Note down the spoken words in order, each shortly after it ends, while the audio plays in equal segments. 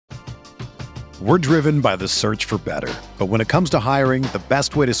We're driven by the search for better. But when it comes to hiring, the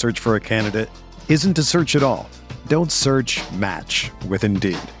best way to search for a candidate isn't to search at all. Don't search, match with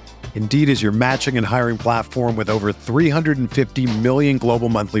Indeed. Indeed is your matching and hiring platform with over 350 million global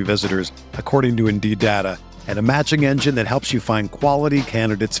monthly visitors, according to Indeed data, and a matching engine that helps you find quality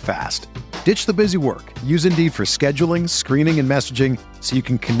candidates fast. Ditch the busy work. Use Indeed for scheduling, screening, and messaging so you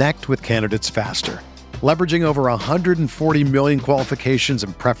can connect with candidates faster. Leveraging over 140 million qualifications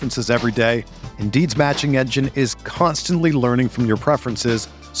and preferences every day, Indeed's matching engine is constantly learning from your preferences,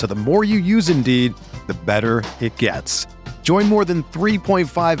 so the more you use Indeed, the better it gets. Join more than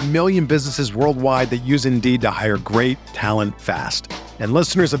 3.5 million businesses worldwide that use Indeed to hire great talent fast. And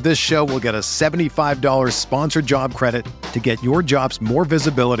listeners of this show will get a $75 sponsored job credit to get your jobs more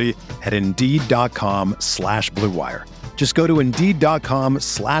visibility at Indeed.com/Blue Wire. Just go to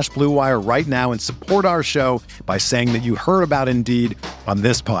Indeed.com/Blue Wire right now and support our show by saying that you heard about Indeed on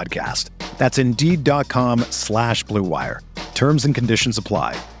this podcast. That's Indeed.com/Blue Wire. Terms and conditions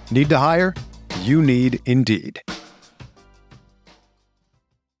apply. Need to hire? You need Indeed.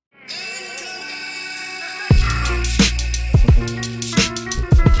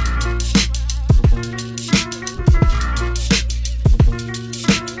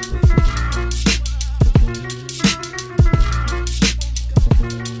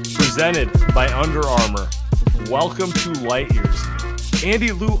 Presented by Under Armour. Welcome to Light Years.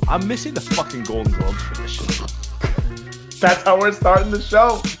 Andy, Lou, I'm missing the fucking Golden Globes for this show. That's how we're starting the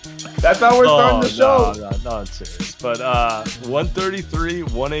show. No, not serious. But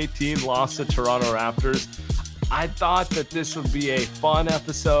 133-118 loss to Toronto Raptors. I thought that this would be a fun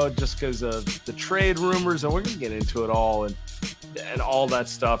episode just because of the trade rumors, and we're going to get into it all and all that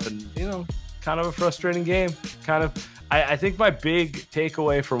stuff. And, you know, kind of a frustrating game. I think my big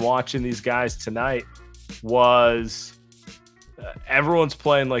takeaway from watching these guys tonight was everyone's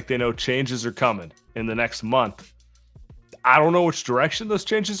playing like they know changes are coming in the next month. I don't know which direction those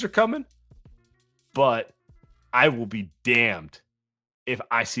changes are coming, but I will be damned if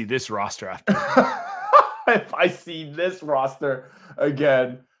I see this roster after. If I see this roster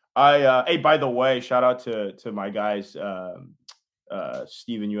again. Hey, by the way, shout out to my guys,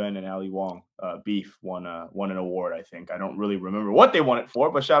 Steven Yuen and Ali Wong. Beef won an award, I think. I don't really remember what they won it for,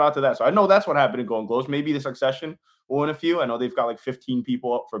 but shout out to that. So I know that's what happened in Golden Globes. Maybe the Succession will win a few. I know they've got like 15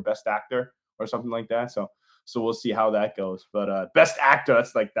 people up for Best Actor or something like that. So we'll see how that goes. But Best Actor,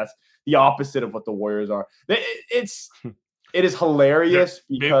 that's the opposite of what the Warriors are. It is hilarious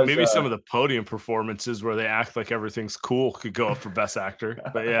because maybe some of the podium performances where they act like everything's cool could go up for Best Actor.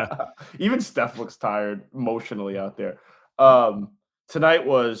 But yeah, even Steph looks tired emotionally out there. Tonight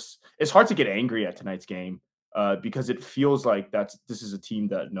it's hard to get angry at tonight's game because it feels like this is a team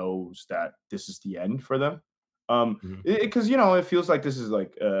that knows that this is the end for them. Because it feels like this is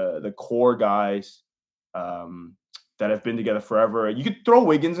like the core guys that have been together forever. You could throw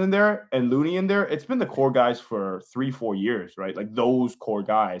Wiggins in there and Looney in there. It's been the core guys for 3-4 years, right? Like those core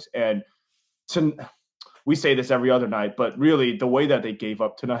guys. And we say this every other night, but really the way that they gave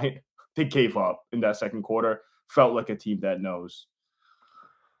up tonight, they gave up in that second quarter, felt like a team that knows.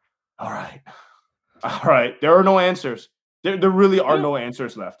 All right. There are no answers. There really are no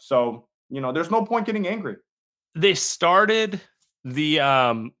answers left. So, there's no point getting angry. They started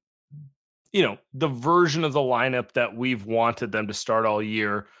the the version of the lineup that we've wanted them to start all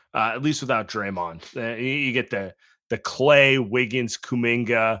year, at least without Draymond. You get the Clay, Wiggins,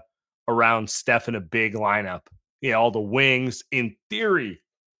 Kuminga around Steph in a big lineup. All the wings, in theory,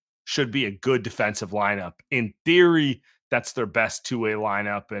 should be a good defensive lineup. In theory, that's their best two-way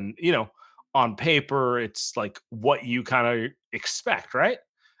lineup. And, on paper, it's like what you kind of expect, right?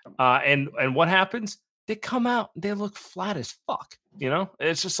 And what happens? They come out, they look flat as fuck.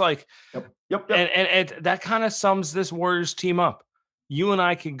 It's just like, Yep. And that kind of sums this Warriors team up. You and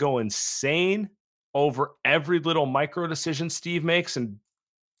I can go insane over every little micro decision Steve makes. And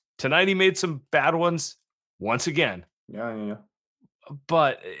tonight he made some bad ones once again. Yeah.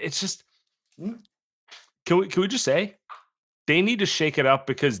 But it's just, can we just say they need to shake it up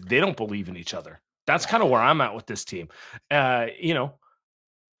because they don't believe in each other. That's kind of where I'm at with this team.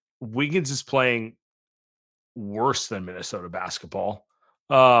 Wiggins is playing worse than Minnesota basketball.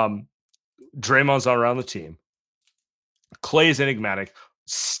 Draymond's not around the team. Clay is enigmatic.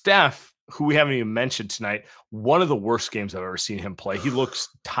 Steph, who we haven't even mentioned tonight, one of the worst games I've ever seen him play. He looks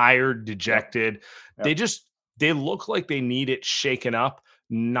tired, dejected. Yep. They look like they need it shaken up,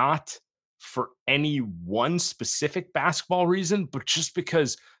 not for any one specific basketball reason, but just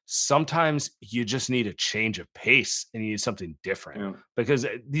because sometimes you just need a change of pace and you need something different because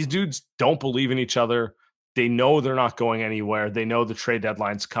these dudes don't believe in each other. They know they're not going anywhere. They know the trade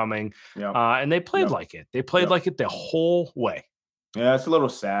deadline's coming, and they played like it. They played like it the whole way. Yeah, it's a little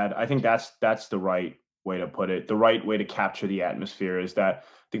sad. I think that's the right way to put it. The right way to capture the atmosphere is that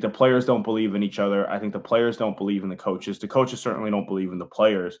I think the players don't believe in each other. I think the players don't believe in the coaches. The coaches certainly don't believe in the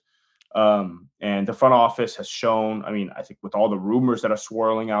players. And the front office has shown, I mean, I think with all the rumors that are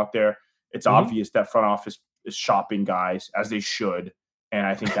swirling out there, it's obvious that front office is shopping guys as they should. And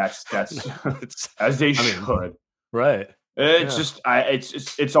I think that's as they should. Right. It's just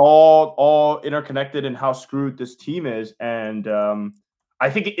it's all interconnected in how screwed this team is. And I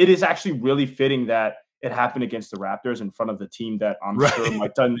think it is actually really fitting that it happened against the Raptors in front of the team that I'm sure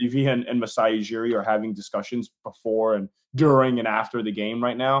Mike Dunleavy and Masai Ujiri are having discussions before and during and after the game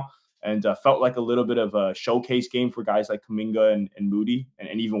right now. And felt like a little bit of a showcase game for guys like Kuminga and Moody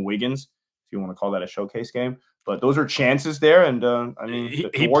and even Wiggins, if you want to call that a showcase game. But those are chances there, and I mean,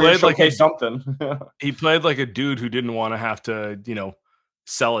 he played like something. He played like a dude who didn't want to have to,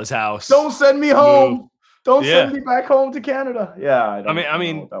 sell his house. Don't send me home. Don't send me back home to Canada. Yeah, I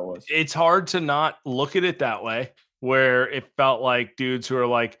mean, that was. It's hard to not look at it that way, where it felt like dudes who are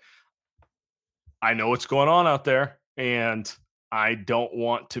like, I know what's going on out there, and I don't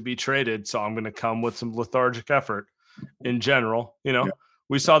want to be traded, so I'm going to come with some lethargic effort in general.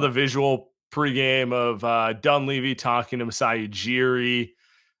 We saw the visual pregame of Dunleavy talking to Masai Ujiri.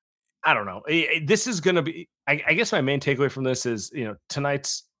 I don't know. This is going to be, I guess my main takeaway from this is,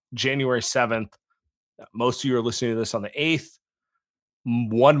 tonight's January 7th. Most of you are listening to this on the 8th,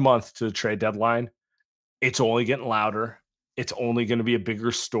 1 month to the trade deadline. It's only getting louder. It's only going to be a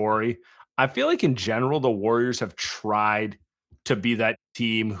bigger story. I feel like in general, the Warriors have tried to be that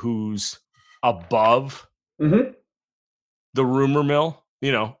team who's above the rumor mill.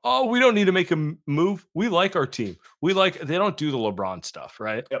 We don't need to make a move. We like our team. They don't do the LeBron stuff,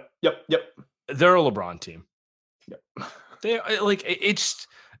 right? Yep. They're a LeBron team. Yep.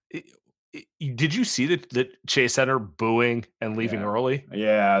 Did you see the Chase Center booing and leaving early?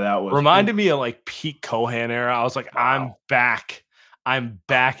 Yeah, that was reminded me of like Pete Cohan era. I was like, wow. I'm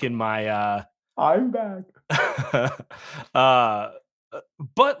back in my I'm back.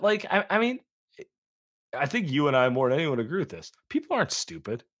 But like, I mean, I think you and I more than anyone agree with this. People aren't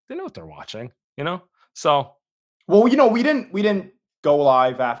stupid. They know what they're watching, So, well, we didn't go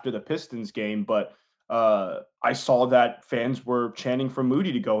live after the Pistons game, but I saw that fans were chanting for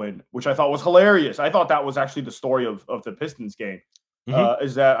Moody to go in, which I thought was hilarious. I thought that was actually the story of the Pistons game.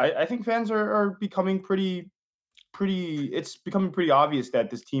 Is that I think fans are becoming pretty. It's becoming pretty obvious that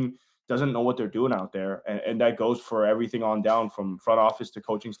this team doesn't know what they're doing out there, and that goes for everything on down from front office to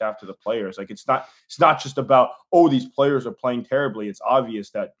coaching staff to the players. Like it's not just about these players are playing terribly. It's obvious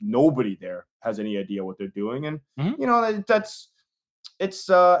that nobody there has any idea what they're doing, and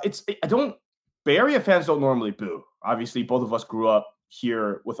Bay Area fans don't normally boo. Obviously, both of us grew up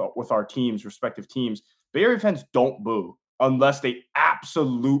here with our teams, respective teams. Bay Area fans don't boo unless they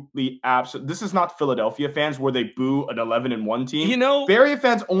absolutely. This is not Philadelphia fans where they boo an 11-1 team. Bay Area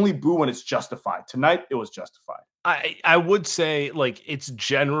fans only boo when it's justified. Tonight, it was justified. I would say like it's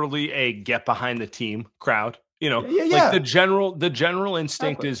generally a get behind the team crowd. Like the general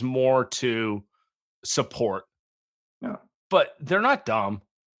instinct is more to support. Yeah, but they're not dumb.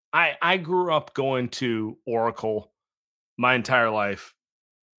 I grew up going to Oracle my entire life.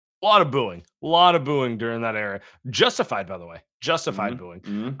 A lot of booing during that era. Justified, by the way. Justified booing.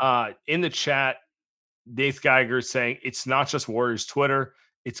 In the chat, Nath Geiger is saying it's not just Warriors Twitter,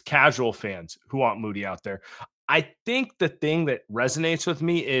 it's casual fans who want Moody out there. I think the thing that resonates with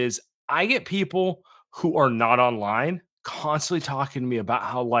me is I get people who are not online constantly talking to me about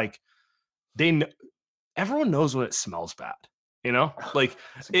how like everyone knows when it smells bad. Like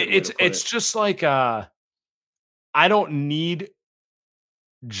it's just like I don't need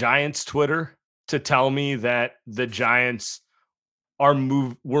Giants Twitter to tell me that the Giants were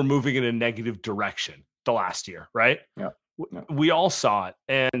moving in a negative direction the last year, right? Yeah. We all saw it.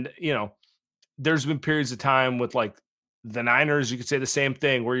 And, there's been periods of time with like the Niners, you could say the same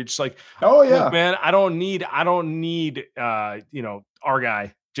thing where you're just like, oh yeah, look, man, I don't need our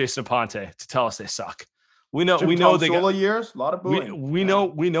guy, Jason Aponte, to tell us they suck. We know they got years, a lot of booing. We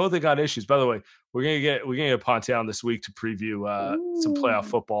know they got issues. By the way, we're gonna get Ponte on this week to preview some playoff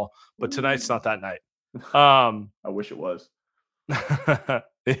football, but tonight's not that night. I wish it was.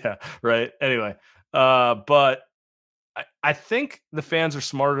 Yeah, right. Anyway, but I think the fans are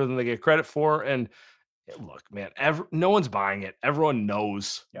smarter than they get credit for. And look, man, no one's buying it. Everyone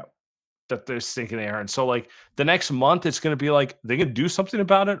knows that they're stinking air. And so like the next month, it's going to be like, they're going to do something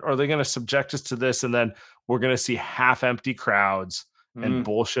about it, or they're going to subject us to this. And then we're going to see half empty crowds and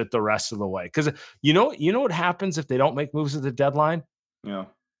bullshit the rest of the way. Because you know what happens if they don't make moves at the deadline? Yeah.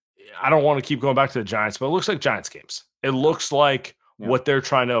 I don't want to keep going back to the Giants, but it looks like Giants games. It looks like what they're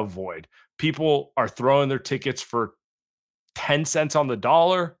trying to avoid. People are throwing their tickets for 10 cents on the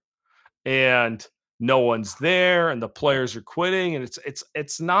dollar, and no one's there, and the players are quitting, and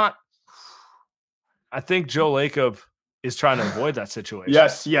it's not. I think Joe Lacob is trying to avoid that situation.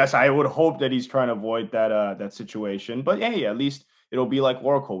 Yes, I would hope that he's trying to avoid that situation. But hey, at least it'll be like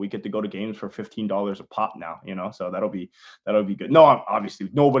Oracle. We get to go to games for $15 a pop now, so that'll be good. No, obviously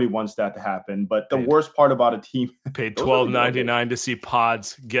nobody wants that to happen. But the worst part about a team paid $12.99 to see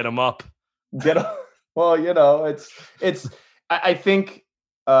Pods get them up. Well, it's. I think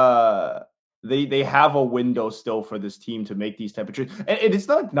they have a window still for this team to make these temperatures, and it's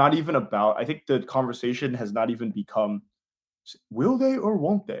not even about. I think the conversation has not even become, will they or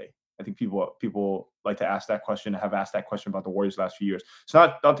won't they? I think people like to ask that question, have asked that question about the Warriors last few years. It's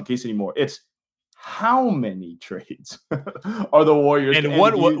not the case anymore. It's how many trades are the Warriors? And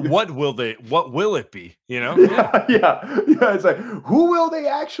what will it be? Yeah. It's like, who will they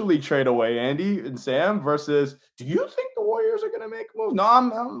actually trade away, Andy and Sam? Versus, do you think the Warriors are going to make a move?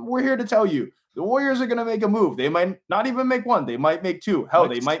 No, we're here to tell you the Warriors are going to make a move. They might not even make one. They might make two. Hell,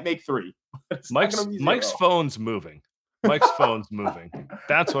 they might make three. Mike's phone's moving. Mike's phone's moving.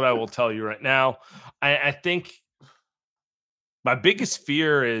 That's what I will tell you right now. I think my biggest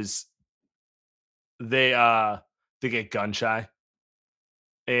fear is they get gun shy,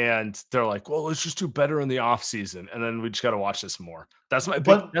 and they're like, well, let's just do better in the off season, and then we just got to watch this more. That's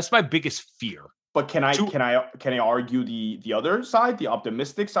my biggest fear. But can I argue the other side, the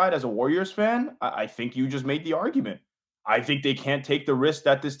optimistic side, as a Warriors fan? I think you just made the argument. I think they can't take the risk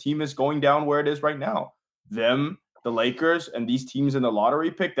that this team is going down where it is right now. The Lakers, and these teams in the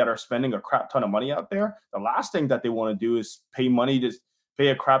lottery pick that are spending a crap ton of money out there, the last thing that they want to do is pay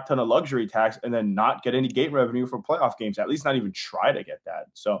a crap ton of luxury tax and then not get any gate revenue for playoff games, at least not even try to get that.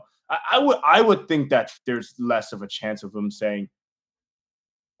 So I would think that there's less of a chance of them saying,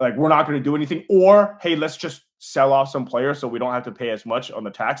 like, we're not going to do anything, or, hey, let's just sell off some players so we don't have to pay as much on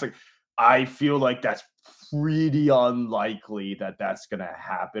the tax. Like, I feel like that's pretty unlikely that that's going to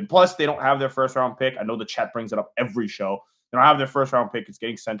happen. Plus, they don't have their first-round pick. I know the chat brings it up every show. They don't have their first-round pick. It's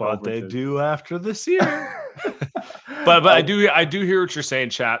getting sent over. But they do after this year. but I do hear what you're saying,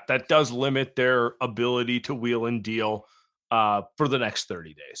 chat. That does limit their ability to wheel and deal for the next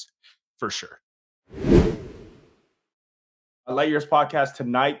 30 days, for sure. Light Years podcast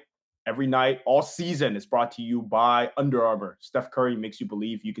tonight, every night, all season, is brought to you by Under Armour. Steph Curry makes you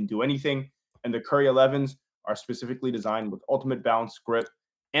believe you can do anything, and the Curry 11s are specifically designed with ultimate balance, grip,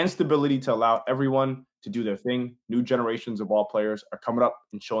 and stability to allow everyone to do their thing. New generations of ball players are coming up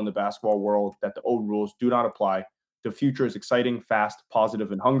and showing the basketball world that the old rules do not apply. The future is exciting, fast,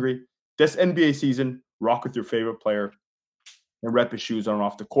 positive, and hungry. This NBA season, rock with your favorite player and rep his shoes on and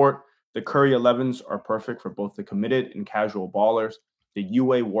off the court. The Curry 11s are perfect for both the committed and casual ballers. The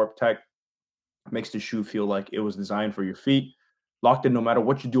UA Warp Tech makes the shoe feel like it was designed for your feet, locked in no matter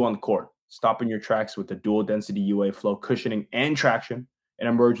what you do on the court. Stop in your tracks with the dual density UA flow cushioning and traction, an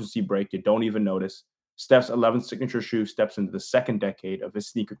emergency brake you don't even notice. Steph's 11th signature shoe steps into the second decade of his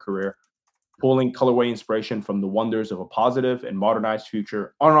sneaker career, pulling colorway inspiration from the wonders of a positive and modernized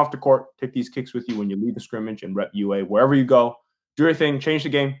future on and off the court. Take these kicks with you when you leave the scrimmage and rep UA wherever you go. Do your thing, change the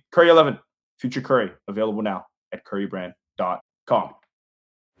game. Curry 11, Future Curry, available now at currybrand.com.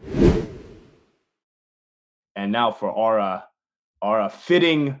 And now for our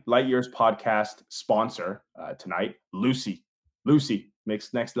fitting Light Years podcast sponsor tonight, Lucy. Lucy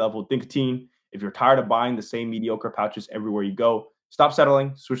makes next level nicotine. If you're tired of buying the same mediocre pouches everywhere you go, stop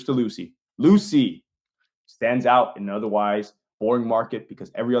settling, switch to Lucy. Lucy stands out in an otherwise boring market because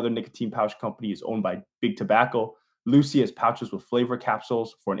every other nicotine pouch company is owned by Big Tobacco. Lucy has pouches with flavor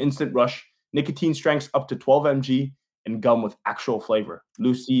capsules for an instant rush, nicotine strengths up to 12 mg, and gum with actual flavor.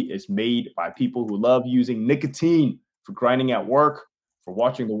 Lucy is made by people who love using nicotine for grinding at work, for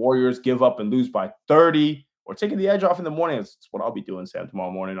watching the Warriors give up and lose by 30, or taking the edge off in the morning. That's what I'll be doing, Sam, tomorrow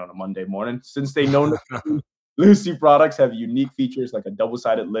morning on a Monday morning. Since they know Lucy products have unique features like a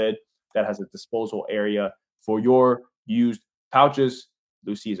double-sided lid that has a disposal area for your used pouches.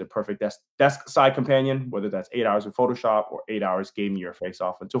 Lucy is a perfect desk side companion, whether that's 8 hours of Photoshop or 8 hours gaming your face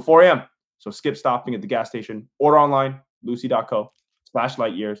off until 4 a.m. So skip stopping at the gas station. Order online,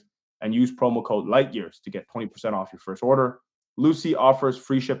 lucy.co/lightyears, and use promo code lightyears to get 20% off your first order. Lucy offers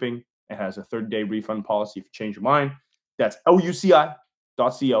free shipping and has a 30-day refund policy if you change your mind. That's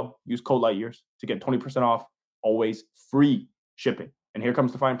luci.co. Use code lightyears to get 20% off. Always free shipping. And here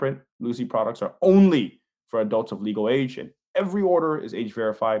comes the fine print. Lucy products are only for adults of legal age, and Every order is age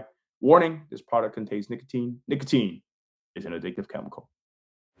verified. Warning, this product contains nicotine. Nicotine is an addictive chemical.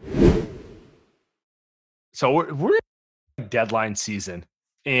 So we're in deadline season,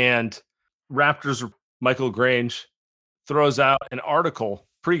 and Raptors Michael Grange throws out an article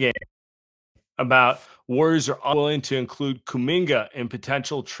pregame about Warriors are unwilling to include Kuminga in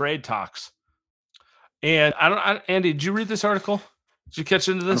potential trade talks. And Andy, did you read this article? Did you catch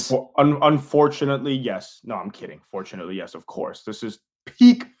into this? Unfortunately, yes. No, I'm kidding. Fortunately, yes, of course. This is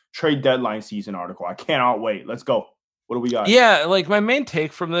peak trade deadline season article. I cannot wait. Let's go. What do we got? Yeah, like my main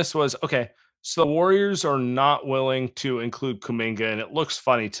take from this was, okay, so the Warriors are not willing to include Kuminga, and it looks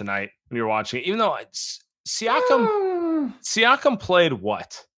funny tonight when you're watching it, even though Siakam played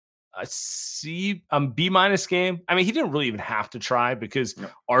what? A B- game. I mean, he didn't really even have to try because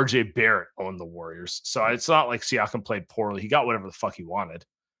RJ Barrett owned the Warriors. So it's not like Siakam played poorly. He got whatever the fuck he wanted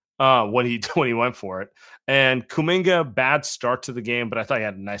when he went for it. And Kuminga, bad start to the game, but I thought he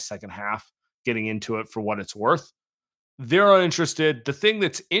had a nice second half getting into it for what it's worth. They're uninterested. The thing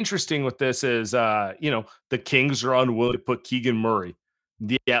that's interesting with this is, the Kings are unwilling to put Keegan Murray.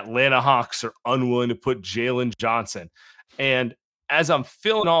 The Atlanta Hawks are unwilling to put Jalen Johnson. And as I'm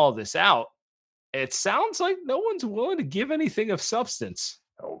filling all this out, it sounds like no one's willing to give anything of substance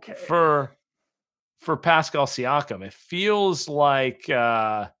for Pascal Siakam. It feels like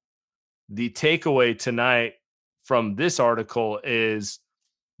the takeaway tonight from this article is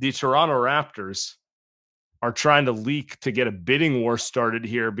the Toronto Raptors are trying to leak to get a bidding war started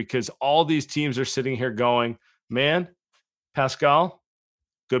here because all these teams are sitting here going, man, Pascal,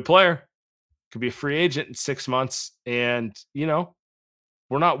 good player, could be a free agent in 6 months. And,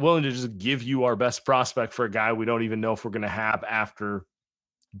 we're not willing to just give you our best prospect for a guy we don't even know if we're going to have after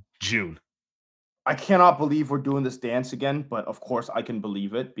June. I cannot believe we're doing this dance again, but of course I can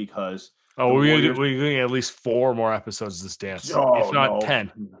believe it because we're doing at least 4 more episodes of this dance, if not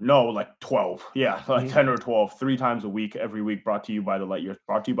 10. No, like 12. Yeah, like 10 or 12, 3 times a week, every week, brought to you by the Light Years,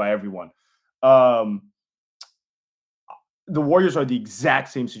 brought to you by everyone. The Warriors are the exact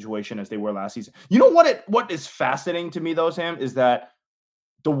same situation as they were last season. You know what is fascinating to me though, Sam, is that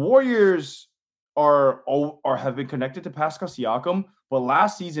the Warriors have been connected to Pascal Siakam, but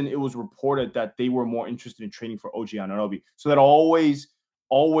last season it was reported that they were more interested in trading for OG Anunoby. So that always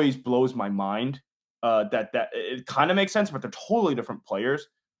blows my mind. That it kind of makes sense, but they're totally different players.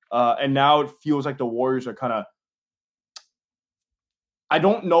 And now it feels like the Warriors are kind of. I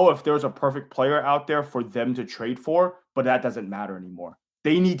don't know if there's a perfect player out there for them to trade for, but that doesn't matter anymore.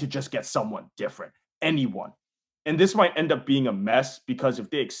 They need to just get someone different, anyone. And this might end up being a mess because if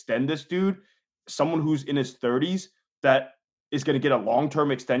they extend this dude, someone who's in his 30s that is going to get a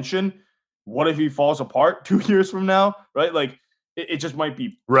long-term extension, what if he falls apart 2 years from now, right? Like it just might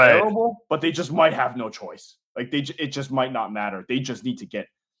be terrible, but they just might have no choice. Like it just might not matter. They just need to get,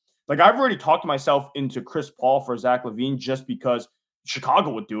 like I've already talked myself into Chris Paul for Zach LaVine just because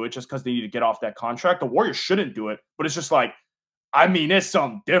Chicago would do it, just because they need to get off that contract. The Warriors shouldn't do it, but it's just like, I mean, it's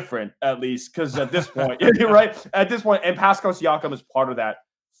something different at least because at this point, right? At this point, and Pascal Siakam is part of that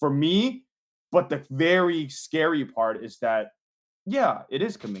for me. But the very scary part is that, yeah, it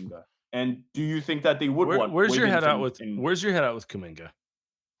is Kuminga. And do you think that they would want? Where's your head out with Kuminga?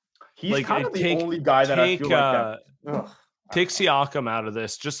 He's like, kind of the only guy that I feel like that. Take Siakam out of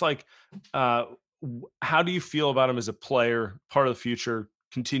this. Just like, how do you feel about him as a player, part of the future?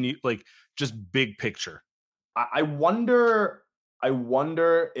 Continue, like, just big picture. I wonder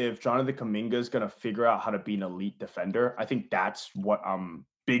if Jonathan Kuminga is going to figure out how to be an elite defender. I think that's what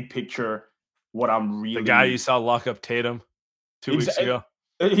big picture, what I'm really. The guy you saw lock up Tatum 2 weeks ago.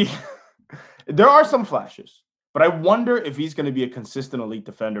 There are some flashes, but I wonder if he's going to be a consistent elite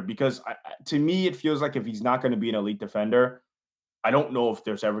defender because to me, it feels like if he's not going to be an elite defender, I don't know if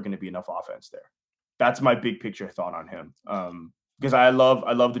there's ever going to be enough offense there. That's my big picture thought on him. Because I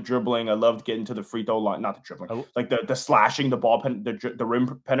love the dribbling. I love getting to the free throw line, not the dribbling, like the slashing, the ball, the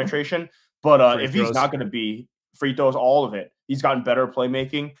rim penetration. But if he's not going to be free throws, all of it, he's gotten better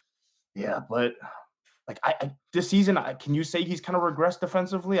playmaking. Yeah, but like this season, can you say he's kind of regressed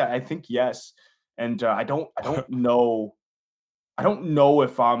defensively? I think yes, and I don't know. I don't know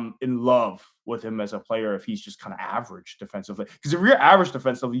if I'm in love with him as a player if he's just kind of average defensively. Because if you're average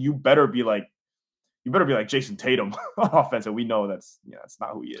defensively, you better be like Jason Tatum offensive. We know that's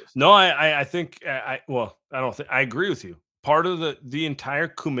not who he is. No, I think I don't think I agree with you. Part of the entire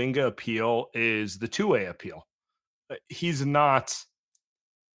Kuminga appeal is the two-way appeal. He's not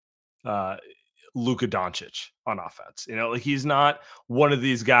Luka Doncic on offense. Like he's not one of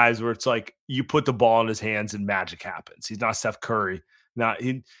these guys where it's like you put the ball in his hands and magic happens. He's not Steph Curry.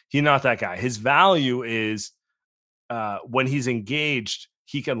 He's not that guy. His value is when he's engaged,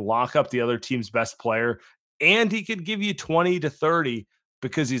 he can lock up the other team's best player, and he could give you 20 to 30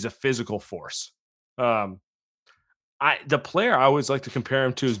 because he's a physical force. The player I always like to compare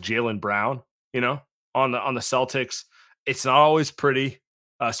him to is Jaylen Brown, on the Celtics. It's not always pretty,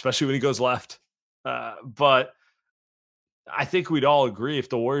 especially when he goes left. But I think we'd all agree if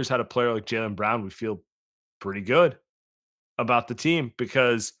the Warriors had a player like Jaylen Brown, we'd feel pretty good about the team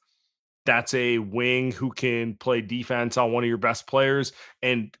because that's a wing who can play defense on one of your best players.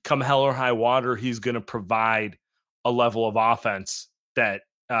 And come hell or high water, he's going to provide a level of offense that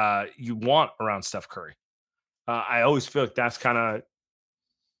you want around Steph Curry. I always feel like that's kind of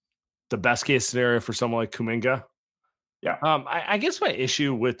the best case scenario for someone like Kuminga. Yeah. I guess my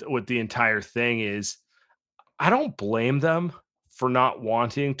issue with the entire thing is I don't blame them for not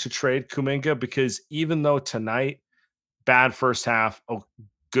wanting to trade Kuminga because even though tonight, bad first half,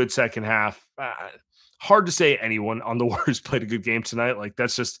 good second half, hard to say anyone on the Warriors played a good game tonight. Like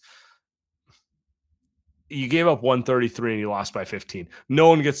that's just, you gave up 133 and you lost by 15. No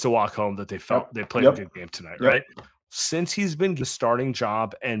one gets to walk home that they felt they played a good game tonight, right? Since he's been the starting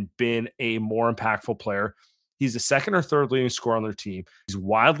job and been a more impactful player, he's the second or third leading scorer on their team. He's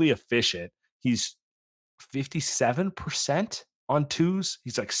wildly efficient. He's 57% on twos.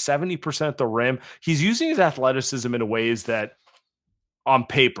 He's like 70% at the rim. He's using his athleticism in ways that on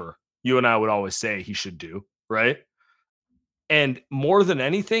paper, you and I would always say he should do, right? And more than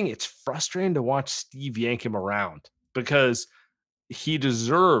anything, it's frustrating to watch Steve yank him around because he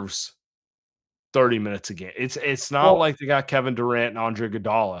deserves 30 minutes a game. It's not like they got Kevin Durant and Andre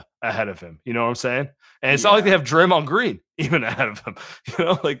Iguodala ahead of him. You know what I'm saying? And it's not like they have Draymond Green even ahead of him.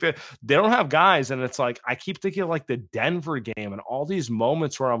 Like they don't have guys. And it's like, I keep thinking of like the Denver game and all these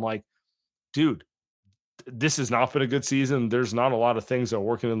moments where I'm like, dude, this has not been a good season. There's not a lot of things that are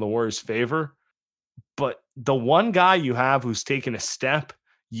working in the Warriors' favor. But the one guy you have who's taken a step,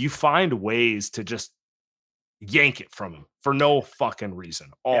 you find ways to just yank it from him for no fucking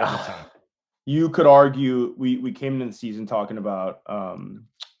reason all the time. You could argue we came into the season talking about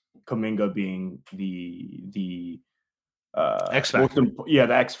Kuminga being the X factor. The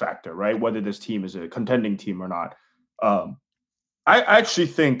X factor, right? Whether this team is a contending team or not. I actually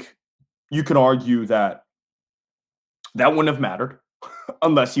think you can argue that wouldn't have mattered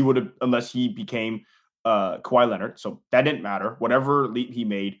unless he became Kawhi Leonard. So that didn't matter. Whatever leap he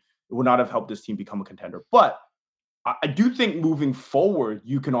made, it would not have helped this team become a contender. But I do think moving forward,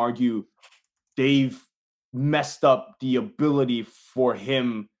 you can argue they've messed up the ability for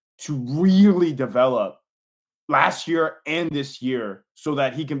him to really develop last year and this year so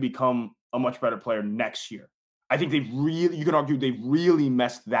that he can become a much better player next year. I think you can argue they really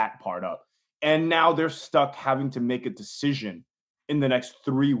messed that part up. And now they're stuck having to make a decision in the next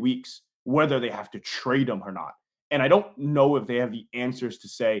 3 weeks whether they have to trade him or not. And I don't know if they have the answers to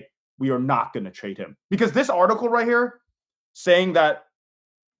say, we are not going to trade him. Because this article right here saying that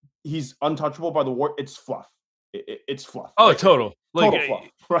he's untouchable by the war, it's fluff. It's fluff. Oh, total fluff,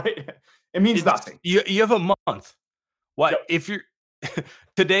 right? It means nothing. You have a month. What if you're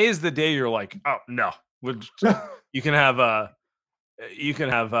today is the day you're like, oh no, you can have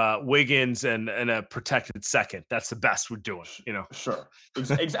Wiggins and a protected second. That's the best we're doing, Sure.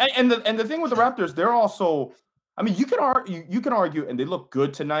 And the thing with the Raptors, they're also, I mean, you can argue, and they look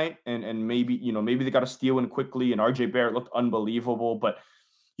good tonight, and maybe they got a steal in quickly, and RJ Barrett looked unbelievable, but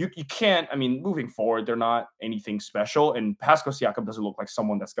you can't. I mean, moving forward, they're not anything special, and Pascal Siakam doesn't look like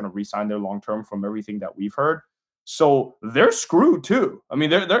someone that's going to re-sign there long term from everything that we've heard. So they're screwed too. I mean,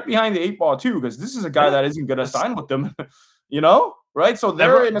 they're behind the 8 ball too, because this is a guy that isn't going to sign with them, right? So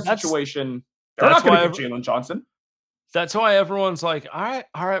they're in a situation. They're not going to get Jalen Johnson. That's why everyone's like, all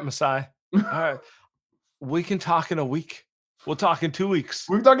right, Masai. All right. We can talk in a week. We'll talk in 2 weeks.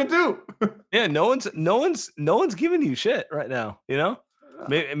 We're talking 2. Yeah, no one's giving you shit right now,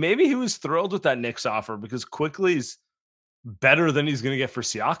 Maybe he was thrilled with that Knicks offer because Quickly's better than he's going to get for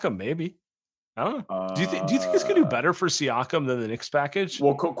Siakam, maybe. I don't know. Do you think he's going to do better for Siakam than the Knicks package?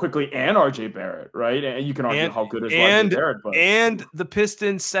 Well, Quickly and RJ Barrett, right? And you can argue how good is RJ Barrett, but and the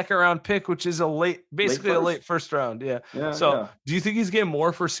Pistons second round pick, which is a late first round. Yeah. Do you think he's getting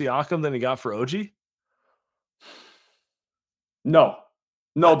more for Siakam than he got for OG? No,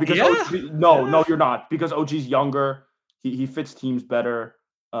 because no, you're not, because OG's younger. He fits teams better.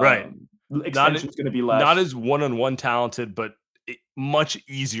 Right. Extension's going to be less. Not as one-on-one talented, but much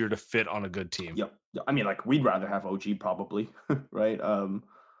easier to fit on a good team. Yep. I mean, like, we'd rather have OG probably, right?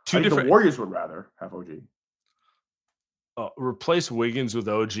 The Warriors would rather have OG. Replace Wiggins with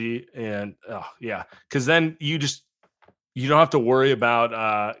OG, and because then you don't have to worry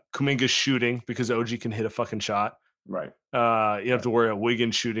about Kuminga's shooting because OG can hit a fucking shot. Right. You have to worry about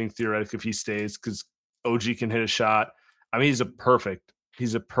Wiggins shooting theoretically if he stays because OG can hit a shot. I mean, he's a perfect.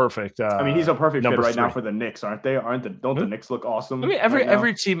 He's a perfect. I mean, he's a perfect fit number right now 3. for the Knicks, aren't they? Don't the Knicks look awesome? I mean, right now?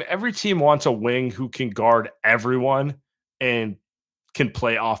 every team wants a wing who can guard everyone and can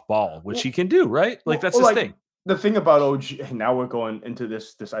play off ball, which he can do, right? Like that's his thing. The thing about OG, now we're going into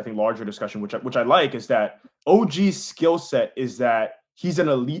this I think larger discussion, which I like, is that OG's skill set is that he's an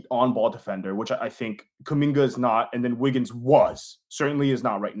elite on ball defender, which I think Kuminga is not, and then Wiggins certainly is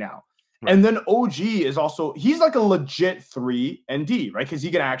not right now. Right. And then OG is also, he's like a legit 3 and D, right? Because he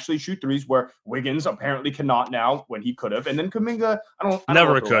can actually shoot threes where Wiggins apparently cannot now when he could have. And then Kuminga, I don't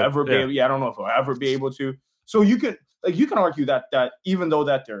know if he'll ever be able, I don't know if he'll ever be able to. So you can argue that even though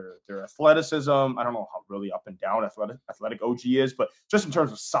that their athleticism, I don't know how really up and down athletic OG is, but just in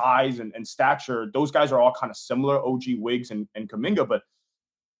terms of size and stature, those guys are all kind of similar, OG, Wiggs, and Kuminga. But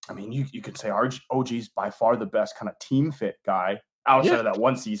I mean, you could say OG's by far the best kind of team fit guy outside of that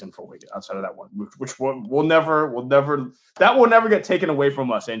one season for Wiggins, outside of that one, which will never get taken away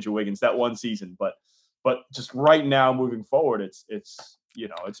from us, Andrew Wiggins, that one season. But just right now, moving forward, it's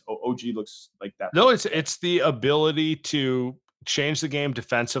OG looks like that. No, it's the ability to change the game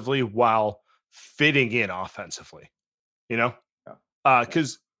defensively while fitting in offensively.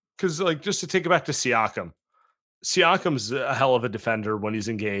 Because like just to take it back to Siakam's a hell of a defender when he's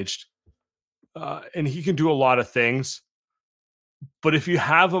engaged, and he can do a lot of things. But if you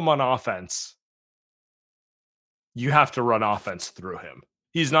have him on offense, you have to run offense through him.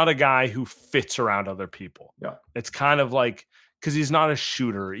 He's not a guy who fits around other people. Yeah, it's kind of like, because he's not a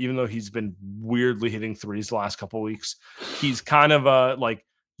shooter, even though he's been weirdly hitting threes the last couple of weeks. He's kind of like,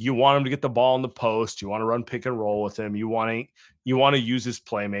 you want him to get the ball in the post. You want to run pick and roll with him. You want to use his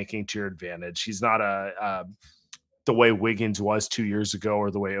playmaking to your advantage. He's not the way Wiggins was 2 years ago or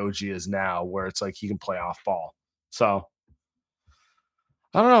the way OG is now, where it's like he can play off ball. So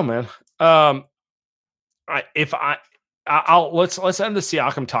I don't know, man. Let's end the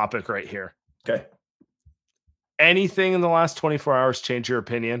Siakam topic right here. Okay. Anything in the last 24 hours change your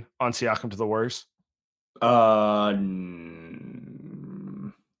opinion on Siakam to the Warriors? No.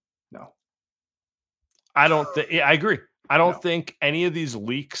 I don't think. I agree. I don't think any of these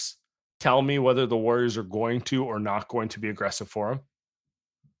leaks tell me whether the Warriors are going to or not going to be aggressive for him.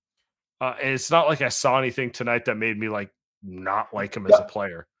 And it's not like I saw anything tonight that made me not like him as a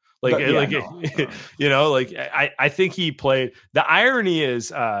player. I think he played. The irony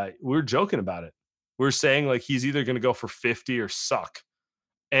is, we were joking about it. We're saying he's either going to go for 50 or suck.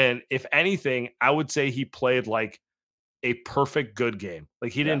 And if anything, I would say he played like a perfect good game.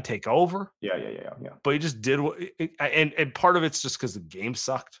 He didn't take over. Yeah. But he just did what, and part of it's just because the game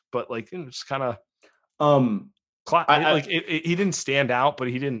sucked. But just kind of, he didn't stand out, but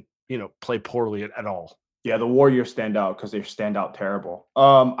he didn't, play poorly at all. Yeah, the Warriors stand out because they stand out terrible.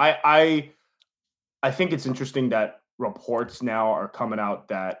 I think it's interesting that reports now are coming out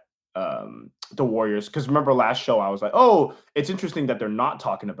that the Warriors, because remember last show I was like, oh, it's interesting that they're not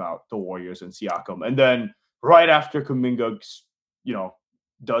talking about the Warriors and Siakam. And then right after Kuminga,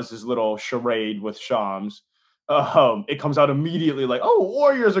 does his little charade with Shams, it comes out immediately oh,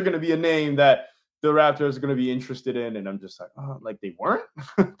 Warriors are going to be a name that the Raptors are going to be interested in. And I'm just like, oh, they weren't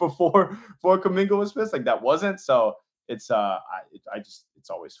before Kuminga was pissed. That wasn't. So it's it's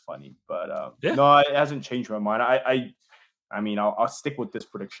always funny, but no, it hasn't changed my mind. I mean, I'll stick with this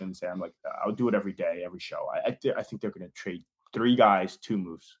prediction, Sam. I'll do it every day, every show. I think they're going to trade 3 guys, 2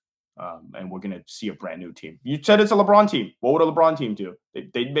 moves, and we're going to see a brand new team. You said it's a LeBron team. What would a LeBron team do?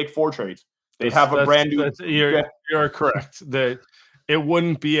 They'd make 4 trades. They'd have a brand new. You're correct. It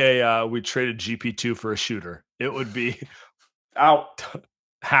wouldn't be we traded GP2 for a shooter. It would be out.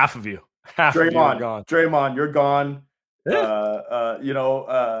 Half of you. Draymond, of you are gone. Draymond, you're gone. Yeah. Rudy,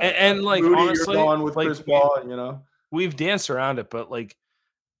 honestly, you're gone with Chris Paul. We've danced around it, but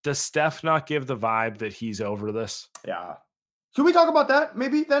does Steph not give the vibe that he's over this? Yeah. Can we talk about that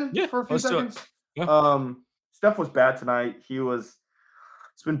maybe then for a few seconds? Steph was bad tonight.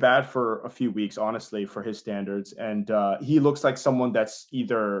 It's been bad for a few weeks, honestly, for his standards. And he looks like someone that's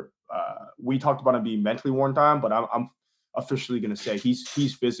either we talked about him being mentally worn down, but I'm officially going to say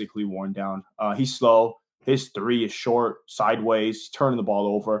he's physically worn down. He's slow. His 3 is short, sideways, turning the ball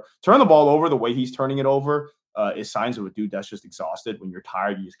over. Turning the ball over the way he's turning it over is signs of a dude that's just exhausted. When you're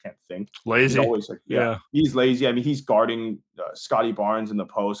tired, you just can't think. Lazy. He's always he's lazy. I mean, he's guarding Scotty Barnes in the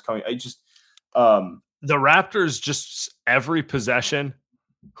post. The Raptors just every possession.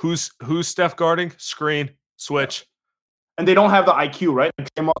 Who's Steph guarding? Screen, switch. And they don't have the IQ, right?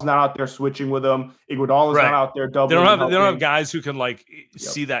 Draymond's not out there switching with them. Iguodala's not out there doubling. They don't have guys who can like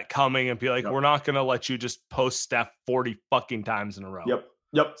see that coming and be like, we're not going to let you just post Steph 40 fucking times in a row.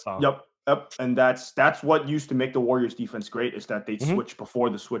 Yep. And that's what used to make the Warriors defense great, is that they switch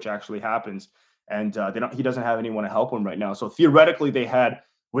before the switch actually happens. And he doesn't have anyone to help him right now. So theoretically, they had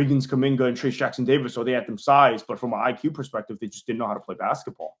Wiggins, Kuminga, and Trayce Jackson-Davis, so they had them size. But from an IQ perspective, they just didn't know how to play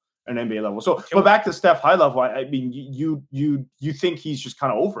basketball at an NBA level. So, but back to Steph high level, I mean, you think he's just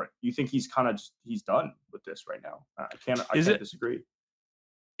kind of over it. You think he's kind of he's done with this right now. I can't disagree.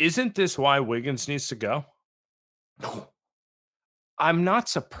 Isn't this why Wiggins needs to go? No. I'm not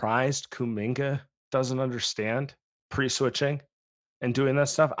surprised Kuminga doesn't understand pre-switching and doing that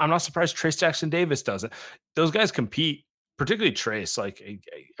stuff. I'm not surprised Trayce Jackson-Davis doesn't. Those guys compete, particularly Trayce. Like,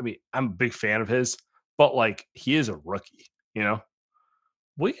 I mean, I'm a big fan of his, but like, he is a rookie, you know?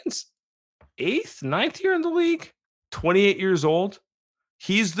 Wiggins, 8th, 9th year in the league, 28 years old.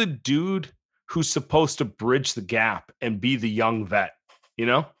 He's the dude who's supposed to bridge the gap and be the young vet, you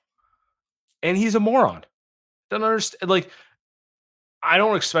know? And he's a moron. Don't understand. Like, I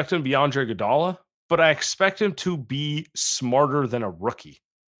don't expect him to be Andre Iguodala, but I expect him to be smarter than a rookie.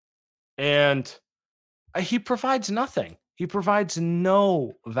 And he provides nothing. He provides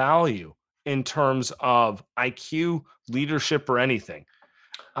no value in terms of IQ, leadership, or anything.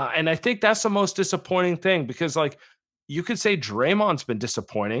 And I think that's the most disappointing thing, because like, you could say Draymond's been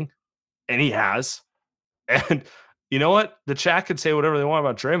disappointing, and he has. And you know what? The chat could say whatever they want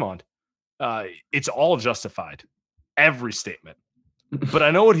about Draymond. It's all justified. Every statement. But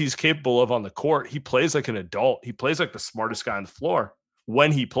I know what he's capable of on the court. He plays like an adult. He plays like the smartest guy on the floor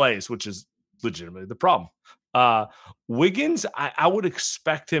when he plays, which is legitimately the problem. Wiggins, I would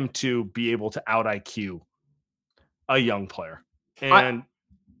expect him to be able to out IQ a young player. And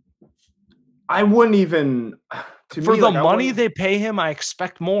I wouldn't even, for the money they pay him, I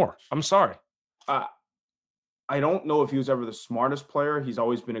expect more. I'm sorry. I don't know if he was ever the smartest player. He's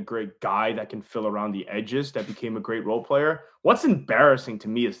always been a great guy that can fill around the edges, that became a great role player. What's embarrassing to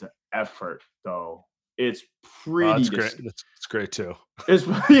me is the effort, though. It's pretty great. It's great too.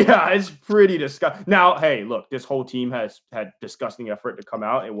 It's pretty disgusting. Now, hey, look, this whole team has had disgusting effort to come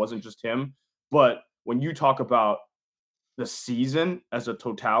out. It wasn't just him. But when you talk about the season as a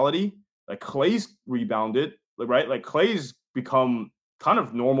totality, like Clay's rebounded, right? Like Clay's become kind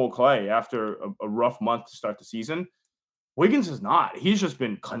of normal Clay after a rough month to start the season. Wiggins is not. He's just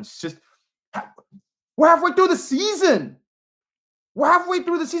been consistent. We're halfway through the season.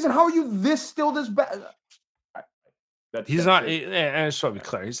 How are you still this bad? He's not, and I just want to be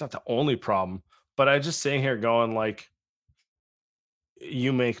clear, he's not the only problem. But I just sitting here going like,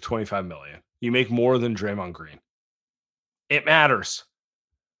 you make $25 million. You make more than Draymond Green. It matters.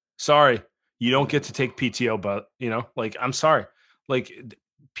 Sorry, you don't get to take PTO, but you know, like, I'm sorry. Like,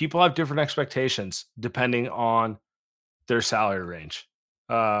 people have different expectations depending on their salary range.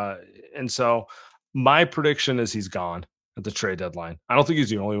 And so my prediction is he's gone at the trade deadline. I don't think he's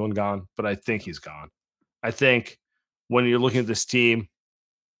the only one gone, but I think he's gone. I think when you're looking at this team,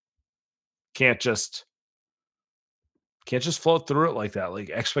 can't just float through it like that.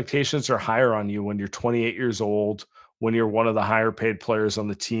 Like, expectations are higher on you when you're 28 years old, when you're one of the higher paid players on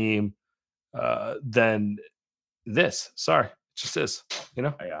the team, than this. Sorry. Just is, you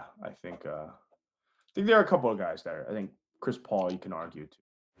know? Yeah, I think there are a couple of guys there. I think Chris Paul, you can argue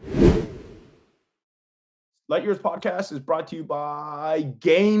too. Light Years Podcast is brought to you by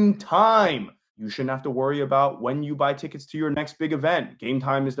Game Time. You shouldn't have to worry about when you buy tickets to your next big event. Game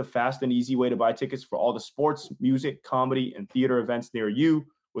Time is the fast and easy way to buy tickets for all the sports, music, comedy, and theater events near you,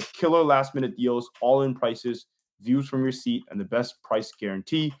 with killer last-minute deals, all-in prices, views from your seat, and the best price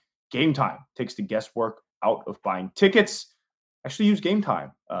guarantee. Game Time takes the guesswork out of buying tickets. Actually used Game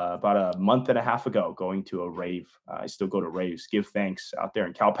Time about a month and a half ago, going to a rave. I still go to raves. Give thanks out there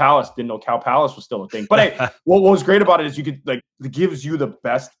in Cal Palace. Didn't know Cal Palace was still a thing. But hey, what was great about it is you could, like, it gives you the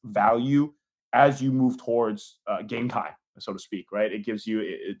best value as you move towards Game Time, so to speak, right? It gives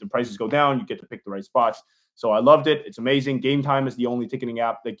you, the prices go down. You get to pick the right spots. So I loved it. It's amazing. Game Time is the only ticketing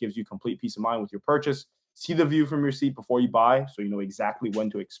app that gives you complete peace of mind with your purchase. See the view from your seat before you buy, so you know exactly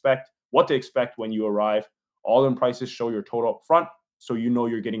what to expect when you arrive. All-in prices show your total up front, so you know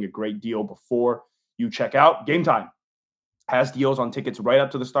you're getting a great deal before you check out. Game Time has deals on tickets right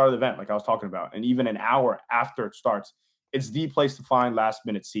up to the start of the event, like I was talking about, and even an hour after it starts. It's the place to find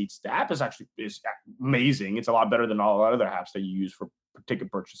last-minute seats. The app is amazing. It's a lot better than all other apps that you use for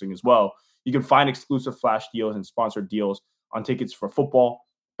ticket purchasing as well. You can find exclusive flash deals and sponsored deals on tickets for football,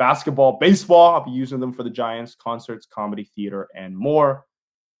 basketball, baseball. I'll be using them for the Giants, concerts, comedy, theater, and more.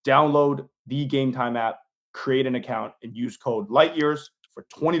 Download the Game Time app create an account, and use code LIGHTYEARS for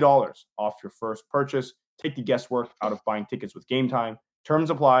 $20 off your first purchase. Take the guesswork out of buying tickets with Game Time. Terms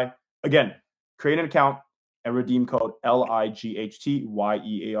apply. Again, create an account and redeem code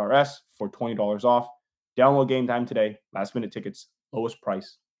LIGHTYEARS for $20 off. Download Game Time today. Last minute tickets, lowest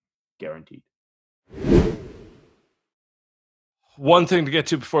price guaranteed. One thing to get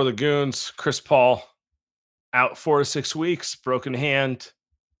to before the Goons, Chris Paul out 4 to 6 weeks, broken hand.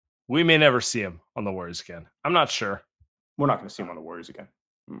 We may never see him on the Warriors again. I'm not sure. We're not going to see him on the Warriors again.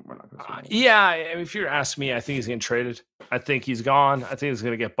 We're not going to see him. Yeah, I mean, if you're asking me, I think he's getting traded. I think he's gone. I think he's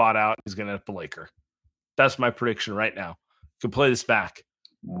going to get bought out. He's going to end up a Laker. That's my prediction right now. You can play this back.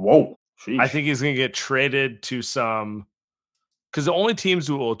 Whoa. Sheesh. I think he's going to get traded to some – because the only teams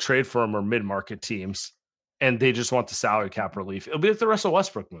who will trade for him are mid-market teams, and they just want the salary cap relief. It'll be like the Russell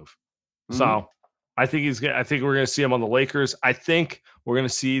Westbrook move. Mm-hmm. So I think we're going to see him on the Lakers. I think we're going to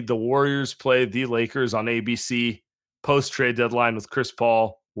see the Warriors play the Lakers on ABC post-trade deadline with Chris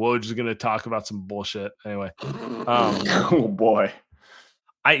Paul. Woj is going to talk about some bullshit. Anyway. Oh, boy.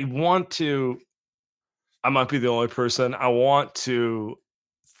 I might be the only person. I want to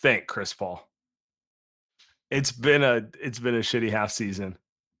thank Chris Paul. It's been a shitty half season.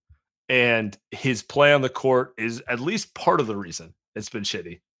 And his play on the court is at least part of the reason it's been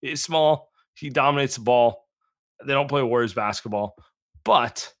shitty. He's small. He dominates the ball. They don't play Warriors basketball.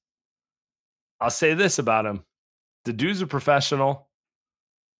 But I'll say this about him. The dude's a professional.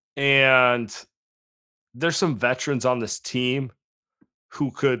 And there's some veterans on this team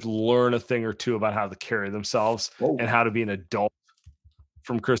who could learn a thing or two about how to carry themselves and how to be an adult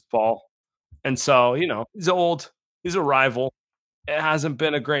from Chris Paul. And so, he's old. He's a rival. It hasn't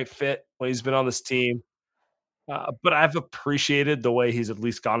been a great fit when he's been on this team. But I've appreciated the way he's at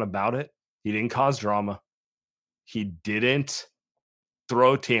least gone about it. He didn't cause drama. He didn't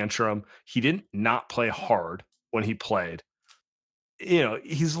throw a tantrum. He didn't not play hard when he played.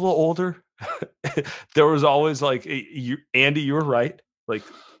 He's a little older. There was always Andy, you were right.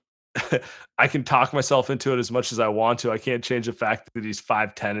 I can talk myself into it as much as I want to. I can't change the fact that he's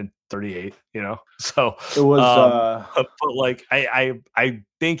 5'10" and 38, So it was but I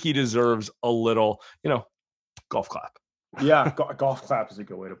think he deserves a little, golf clap. Yeah, golf clap is a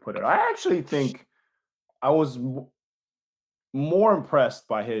good way to put it. I actually think I was more impressed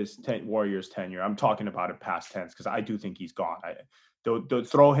by his Warriors tenure. I'm talking about it past tense because I do think he's gone. They'll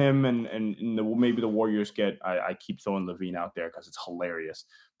throw him and maybe the Warriors I keep throwing Levine out there because it's hilarious.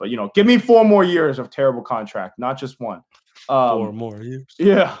 But, give me 4 more years of terrible contract, not just one. 4 more years.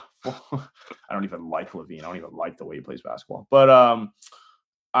 Yeah. I don't even like Levine. I don't even like the way he plays basketball. But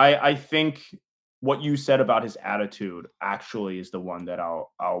I think what you said about his attitude actually is the one that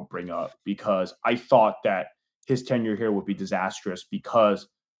I'll bring up because I thought that his tenure here would be disastrous because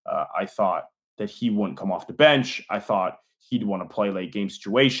I thought that he wouldn't come off the bench. I thought he'd want to play late game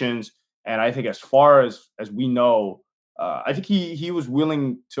situations. And I think as far as we know, I think he was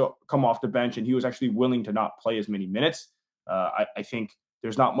willing to come off the bench and he was actually willing to not play as many minutes. I think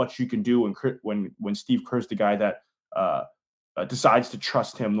there's not much you can do when Steve Kerr's the guy that decides to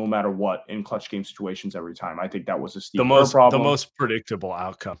trust him no matter what in clutch game situations every time. I think that was a Steve Kerr problem. The most predictable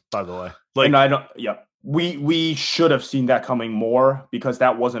outcome, by the way. And I don't. Yeah, we should have seen that coming more because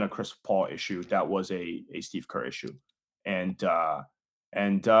that wasn't a Chris Paul issue. That was a Steve Kerr issue, and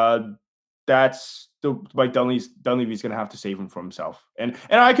that's Dunleavy's going to have to save him from himself. And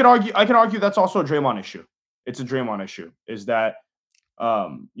I can argue that's also a Draymond issue. It's a Draymond issue. Is that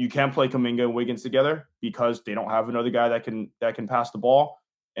you can't play Kuminga and Wiggins together because they don't have another guy that can pass the ball,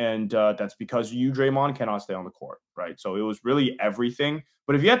 and that's because you, Draymond, cannot stay on the court, right? So it was really everything.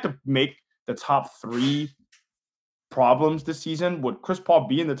 But if you had to make the top 3 problems this season, would Chris Paul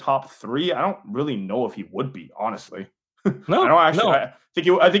be in the top 3? I don't really know if he would be, honestly. No, I don't actually.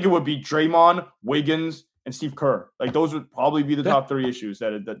 No. I think it would be Draymond, Wiggins, and Steve Kerr. Those would probably be the top 3 issues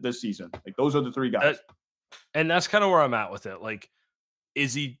that this season. Those are the 3 guys. And that's kind of where I'm at with it.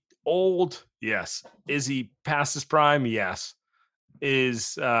 Is he old? Yes. Is he past his prime? Yes.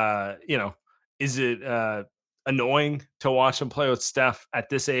 Is it annoying to watch him play with Steph at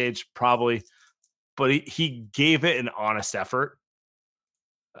this age? Probably. But he gave it an honest effort.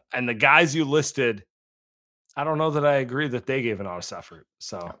 And the guys you listed, I don't know that I agree that they gave an honest effort.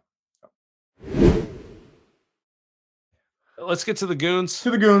 So let's get to the Goons.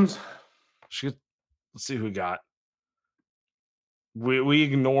 Let's see who we got. We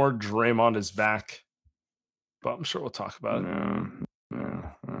ignored Draymond is back, but I'm sure we'll talk about it.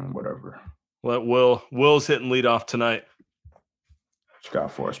 Whatever. Will's hitting leadoff tonight. What you got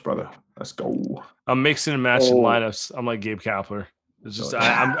for us, brother? Let's go. I'm mixing and matching lineups. I'm like Gabe Kapler. It's just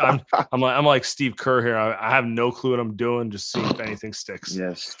I'm like Steve Kerr here. I have no clue what I'm doing. Just seeing if anything sticks.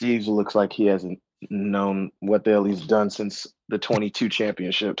 Yeah, Steve looks like he hasn't known what the hell he's done since the 22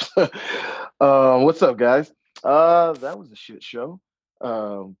 championships. What's up, guys? That was a shit show.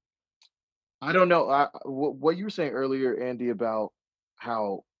 Um, I don't know. What you were saying earlier, Andy, about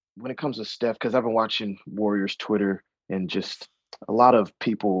how when it comes to Steph, because I've been watching Warriors Twitter and just a lot of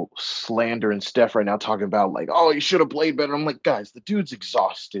people slandering Steph right now, talking about like, oh, he should have played better. I'm like, guys, the dude's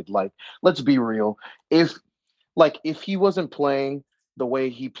exhausted. Like, let's be real. If if he wasn't playing the way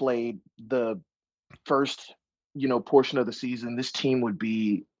he played the first, portion of the season, this team would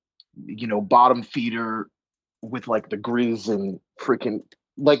be, bottom feeder with like the Grizz and freaking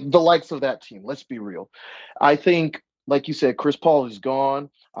like the likes of that team. Let's be real. I think, like you said, Chris Paul is gone.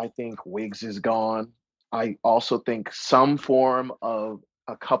 I think Wiggs is gone. I also think some form of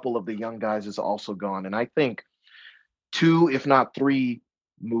a couple of the young guys is also gone. And I think two, if not three,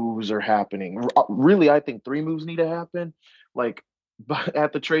 moves are happening. Really, I think three moves need to happen. Like, but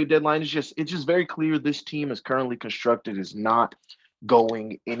at the trade deadline, it's just very clear this team is currently constructed is not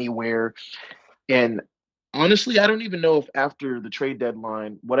going anywhere. And honestly, I don't even know if after the trade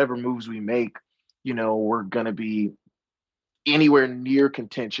deadline, whatever moves we make, we're gonna be anywhere near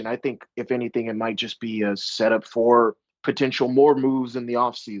contention. I think if anything, it might just be a setup for potential more moves in the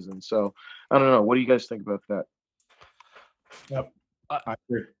offseason. So I don't know. What do you guys think about that? Yep. I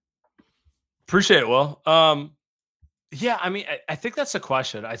agree. Appreciate it, Will. Yeah, I mean, I think that's the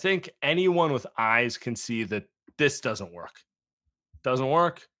question. I think anyone with eyes can see that this doesn't work. Doesn't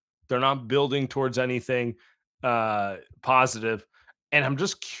work. They're not building towards anything positive. And I'm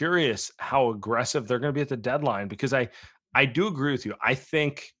just curious how aggressive they're going to be at the deadline, because I do agree with you. I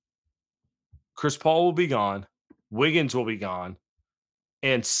think Chris Paul will be gone. Wiggins will be gone.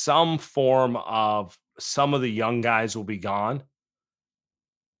 And some form of some of the young guys will be gone.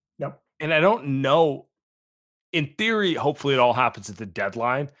 Yep. And I don't know. In theory, hopefully it all happens at the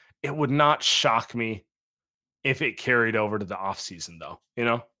deadline. It would not shock me if it carried over to the offseason, though,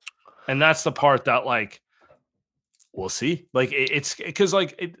 And that's the part that, like, we'll see. Like, it's because,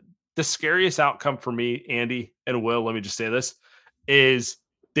 like, the scariest outcome for me, Andy and Will, let me just say this, is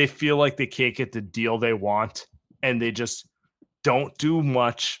they feel like they can't get the deal they want, and they just don't do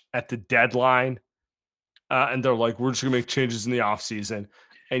much at the deadline. And they're like, we're just going to make changes in the offseason.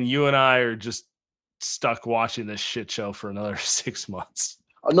 And you and I are just stuck watching this shit show for another 6 months.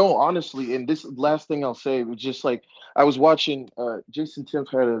 No, honestly, and this last thing I'll say was just like I was watching. Jason Timpf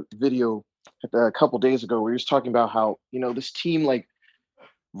had a video a couple days ago where he was talking about how this team like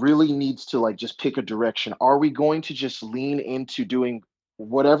really needs to like just pick a direction. Are we going to just lean into doing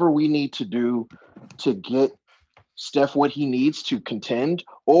whatever we need to do to get Steph what he needs to contend,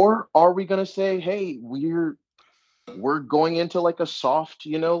 or are we going to say, hey, we're going into like a soft,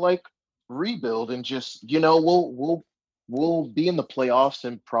 like rebuild and just we'll be in the playoffs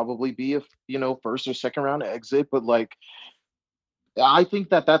and probably be a first or second round exit, but like I think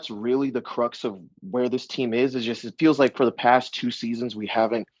that's really the crux of where this team is just it feels like for the past 2 seasons we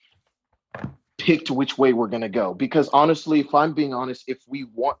haven't picked which way we're going to go, because honestly, if I'm being honest, if we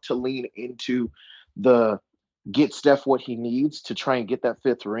want to lean into the get Steph what he needs to try and get that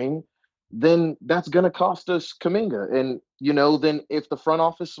 5th ring, then that's going to cost us Kuminga. And, then if the front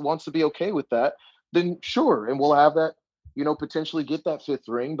office wants to be okay with that, then sure. And we'll have that, potentially get that 5th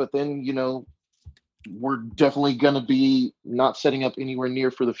ring. But then, we're definitely going to be not setting up anywhere near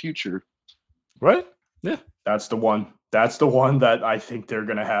for the future. Right? Yeah. That's the one. That's the one that I think they're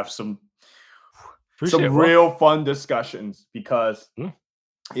going to have some real fun discussions, because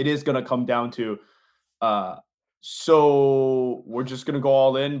it is going to come down to so we're just going to go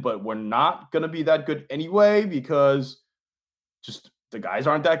all in, but we're not going to be that good anyway, because just the guys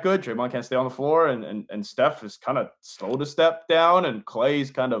aren't that good. Draymond can't stay on the floor, and Steph is kind of slow to step down, and Clay's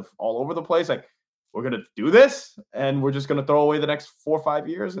kind of all over the place. Like, we're going to do this, and we're just going to throw away the next 4 or 5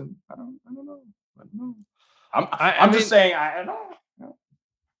 years, and I don't know. I'm just saying, I don't know.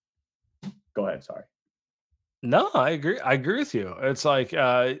 Go ahead, sorry. No, I agree. I agree with you. It's like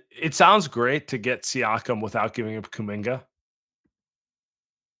it sounds great to get Siakam without giving up Kuminga.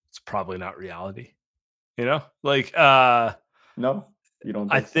 It's probably not reality, Like, no, you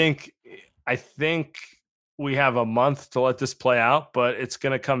don't. I think we have a month to let this play out, but it's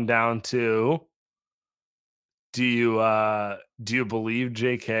going to come down to: do you believe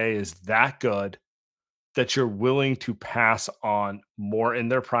JK is that good that you're willing to pass on more in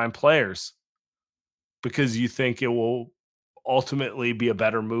their prime players because you think it will ultimately be a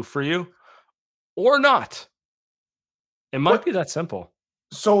better move for you, or not? It might be that simple.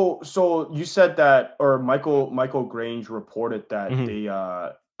 So you said that, or Michael Grange reported that Mhm. they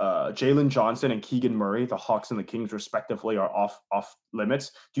Jalen Johnson and Keegan Murray, the Hawks and the Kings respectively, are off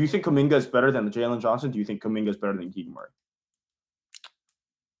limits. Do you think Kuminga is better than Jalen Johnson? Do you think Kuminga is better than Keegan Murray?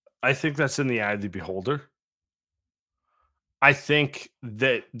 I think that's in the eye of the beholder. I think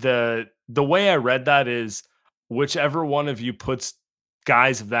that the way I read that is whichever one of you puts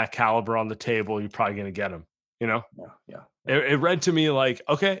guys of that caliber on the table, you're probably going to get them. You know, Yeah. it read to me like,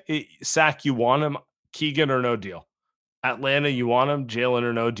 okay, Sac, you want him, Keegan or no deal. Atlanta, you want him, Jalen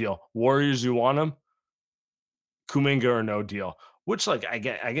or no deal. Warriors, you want him, Kuminga or no deal. Which, like, I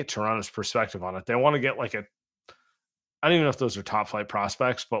get Toronto's perspective on it. They want to get like I don't even know if those are top flight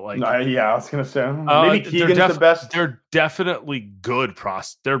prospects, but like, I was gonna say maybe Keegan's the best. They're definitely good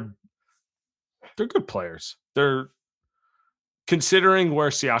They're good players. They're considering where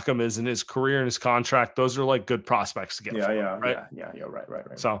Siakam is in his career and his contract. Those are like good prospects to get. Right. Yeah.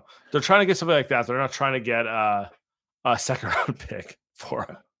 Right. So they're trying to get something like that. They're not trying to get a second round pick for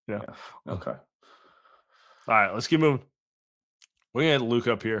him. You know? Yeah. Okay. All right, let's keep moving. We're gonna get Luke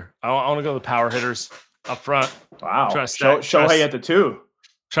up here. I want to go to the power hitters up front. Wow. Shohei at the 2.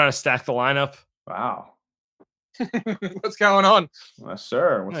 Trying to stack the lineup. Wow. What's going on? Yes,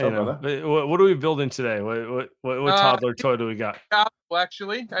 sir. What's up, brother? What are we building today? What toddler toy do we got?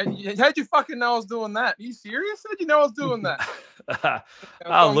 Actually, how'd you fucking know I was doing that? Are you serious? How'd you know I was doing that?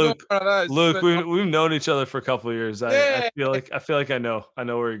 Luke, we've known each other for a couple of years. I feel like I know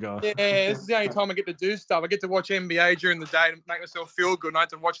where you're going. Yeah, this is the only time I get to do stuff. I get to watch NBA during the day to make myself feel good, and I have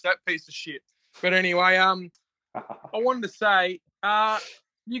to watch that piece of shit. But anyway, I wanted to say,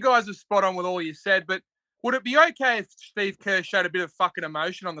 you guys are spot on with all you said, but would it be okay if Steve Kerr showed a bit of fucking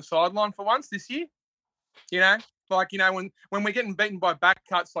emotion on the sideline for once this year? You know, like, you know, when we're getting beaten by back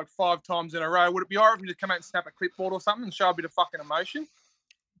cuts like 5 times in a row, would it be all right if we just come out and snap a clipboard or something and show a bit of fucking emotion?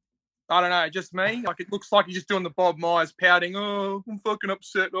 I don't know, just me. Like, it looks like you're just doing the Bob Myers pouting. Oh, I'm fucking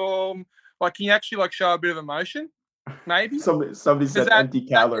upset. Like, can you actually like show a bit of emotion? Maybe. Somebody said empty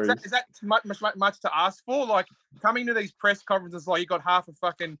calories. Is that much to ask for? Like, coming to these press conferences, like you got half a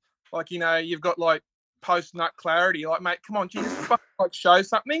fucking, like, you know, you've got like post-nut clarity. Like, mate, come on, can you just fucking like show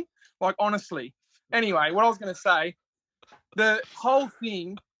something? Like, honestly. Anyway, what I was going to say, the whole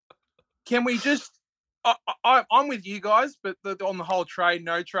thing, can we just, I'm with you guys, but on the whole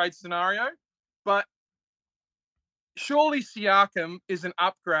no trade scenario, but surely Siakam is an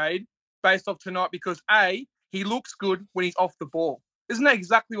upgrade based off tonight because A, he looks good when he's off the ball. Isn't that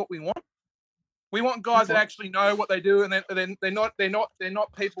exactly what we want? We want guys that actually know what they do, and then they're not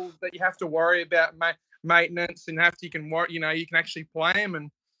people that you have to worry about maintenance and you can actually play them. And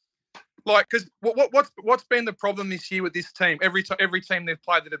like, because what's been the problem this year with this team? Every team they've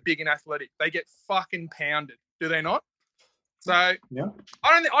played that are big and athletic, they get fucking pounded. Do they not? So yeah,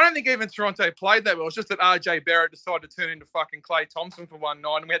 I don't think even Toronto played that well. It's just that RJ Barrett decided to turn into fucking Klay Thompson for one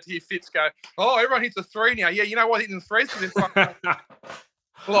night, and we had to hear Fitz go, "Oh, everyone hits a 3 now." Yeah, you know what? Hitting threes because it's fucking.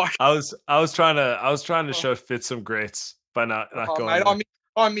 Like, I was trying to show Fitz some greats by not going. Mate,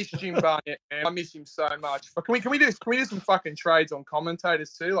 I miss Jim Barnett, man. I miss him so much. But can we do some fucking trades on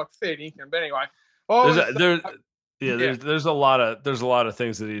commentators too? Like fair income. But anyway, there's a lot of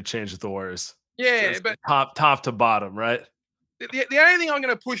things that need to change with the Warriors. Yeah, just but top to bottom, right? The only thing I'm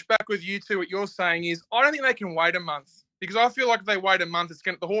going to push back with you to what you're saying is I don't think they can wait a month because I feel like if they wait a month,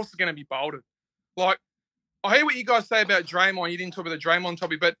 the horse is going to be bolted. Like, I hear what you guys say about Draymond. You didn't talk about the Draymond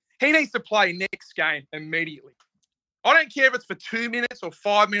topic, but he needs to play next game immediately. I don't care if it's for 2 minutes or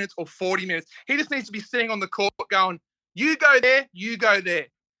 5 minutes or 40 minutes. He just needs to be sitting on the court going, you go there, you go there.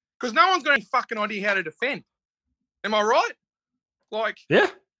 Because no one's got any fucking idea how to defend. Am I right? Like,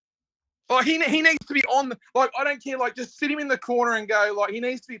 yeah. Like he needs to be on the, like, I don't care, like just sit him in the corner and go, like, he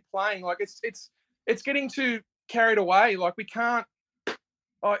needs to be playing. Like it's getting too carried away. Like we can't,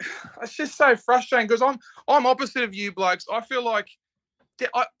 like, it's just so frustrating because I'm opposite of you blokes. I feel like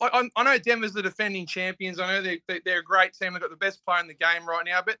I know Denver's the defending champions. I know they're a great team. They've got the best player in the game right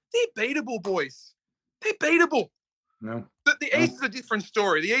now, but they're beatable, boys. They're beatable. No. The East is a different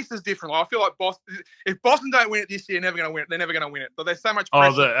story. The East is different. I feel like if Boston don't win it this year, they're never going to win it. They're never going to win it. But there's so much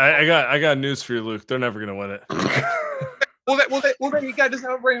pressure. I got news for you, Luke. They're never going to win it. well, there you go. Just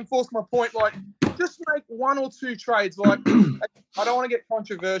reinforce my point. Like, just make 1 or 2 trades. Like, I don't want to get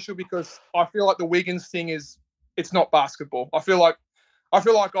controversial because I feel like the Wiggins thing it's not basketball. I feel like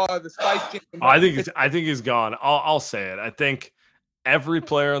the Space Jam. I think he's gone. I'll say it. I think every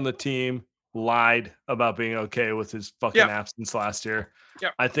player on the team lied about being okay with his fucking absence last year.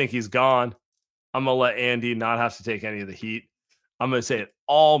 Yep. I think he's gone. I'm going to let Andy not have to take any of the heat. I'm going to say it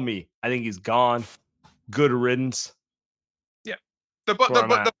all me. I think he's gone. Good riddance. Yeah.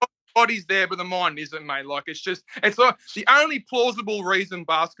 The body's there, but the mind isn't, mate. Like it's like the only plausible reason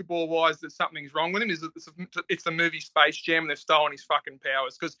basketball-wise that something's wrong with him is that it's the movie Space Jam and they've stolen his fucking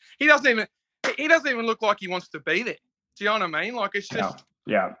powers because he doesn't even look like he wants to be there. Do you know what I mean? Like it's just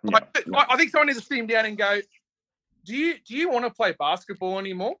I think someone needs to sit him down and go, do you want to play basketball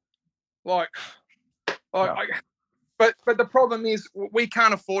anymore? But the problem is we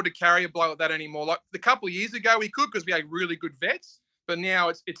can't afford to carry a bloke like that anymore. Like a couple of years ago we could because we had really good vets, but now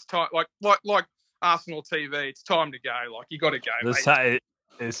it's time like Arsenal TV. It's time to go. Like you got to go.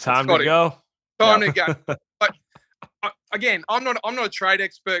 It's time to go. Time to go. But again, I'm not a trade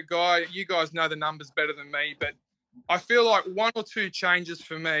expert guy. You guys know the numbers better than me, but I feel like one or two changes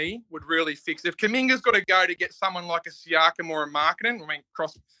for me would really fix it. If Kuminga's got to go to get someone like a Siakam or a Markkanen,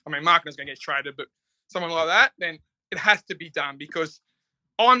 Markkanen's going to get traded, but someone like that, then it has to be done because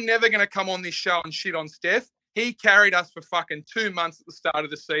I'm never going to come on this show and shit on Steph. He carried us for fucking 2 months at the start of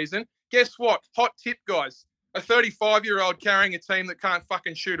the season. Guess what? Hot tip, guys. A 35-year-old carrying a team that can't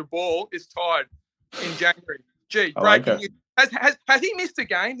fucking shoot a ball is tired in January. Gee, breaking news. Has he missed a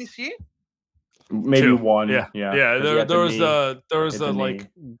game this year? Maybe 2. one. Yeah. There was the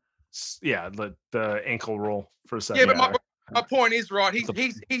ankle roll for a second. Yeah, but my point is right. He's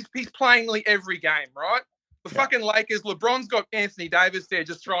playing nearly every game, right? The fucking Lakers, LeBron's got Anthony Davis there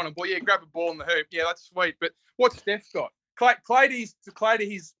just throwing a ball. Yeah, grab a ball in the hoop. Yeah, that's sweet. But what's Steph's got? Clay to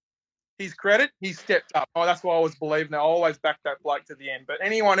his credit, he's stepped up. Oh, that's why I was believing that. I always back that bloke to the end. But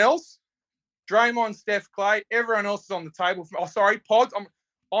anyone else? Draymond, Steph, Clay, everyone else is on the table. Pods.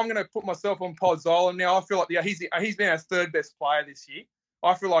 I'm going to put myself on Pod's island now. I feel like he's been our third best player this year.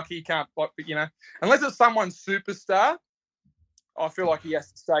 I feel like he can't, unless it's someone superstar, I feel like he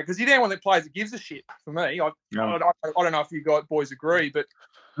has to stay because he's the only one that plays that gives a shit for me. I don't know if you guys boys agree, but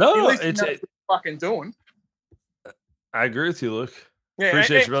it's fucking doing. I agree with you, Luke. Yeah,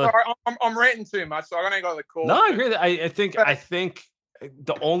 appreciate you, brother. Sorry, I'm ranting too much, so I don't got the call. No, I agree. I think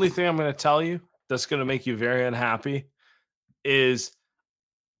the only thing I'm going to tell you that's going to make you very unhappy is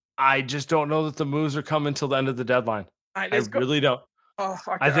I just don't know that the moves are coming till the end of the deadline. I really don't. Oh,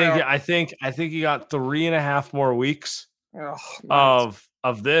 I think you got 3.5 more weeks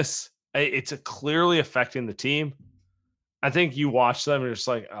of this. It's clearly affecting the team. I think you watch them and you're just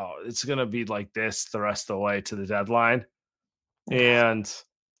like, oh, it's gonna be like this the rest of the way to the deadline. And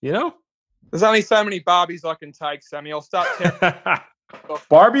there's only so many Barbies I can take, Sammy. I'll start.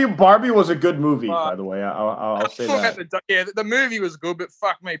 Barbie was a good movie, by the way. I'll say that. The movie was good, but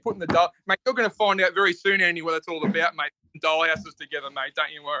fuck me, putting the doll, mate. You're going to find out very soon, Andy, what it's all about, mate. Dollhouses together, mate.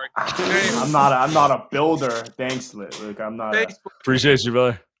 Don't you worry. I'm not a builder. Thanks, Luke. I'm not. Appreciate you,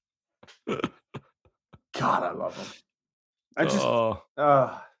 brother. God, I love him.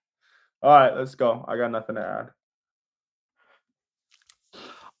 All right, let's go. I got nothing to add.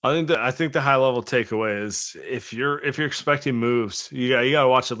 I think the high level takeaway is if you're expecting moves, you got to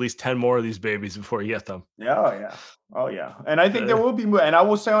watch at least 10 more of these babies before you get them. Oh yeah. And I think there will be moves. And I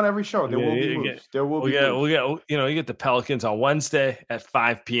will say on every show there will be moves. There will be moves. You get the Pelicans on Wednesday at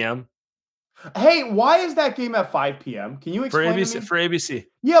 5 p.m. Hey, why is that game at 5 p.m.? Can you explain to me? For ABC.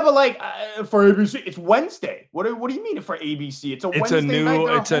 Yeah, but for ABC, it's Wednesday. What do you mean for ABC? It's Wednesday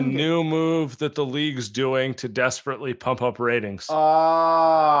night. It's a new move that the league's doing to desperately pump up ratings.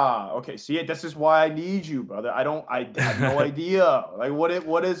 Okay. See, this is why I need you, brother. I have no idea. Like,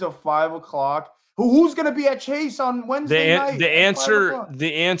 what is a 5 o'clock? Who's gonna be at Chase on Wednesday night? The answer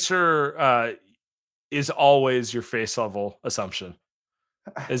is always your face level assumption.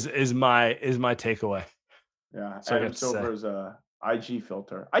 Is my takeaway. Yeah, so Adam Silver's IG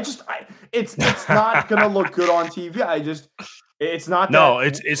filter. It's not gonna look good on TV. It's not. No,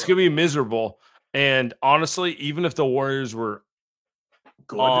 it's gonna be miserable. And honestly, even if the Warriors were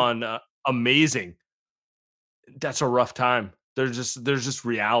good on amazing, that's a rough time. There's just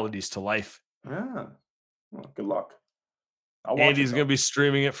realities to life. Yeah. Well, good luck. Andy's gonna be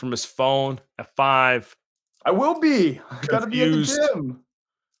streaming it from his phone at 5. I will be. Gotta be at the gym.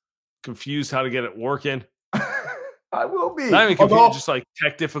 Confused how to get it working. I will be. Not even confused, just like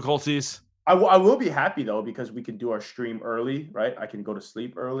tech difficulties. I will be happy though because we can do our stream early, right? I can go to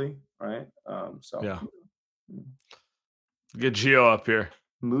sleep early, right? So yeah. Get Gio up here.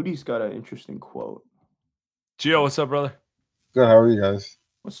 Moody's got an interesting quote. Gio, what's up, brother? Good. How are you guys?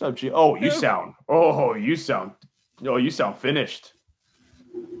 What's up, Gio? You sound finished.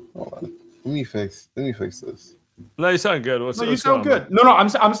 Hold on. Let me fix this. No, you sound good. You sound good. On? No,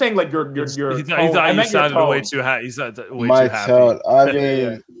 I'm saying like your. He thought you sounded way too happy. He sounded way My too happy. tone.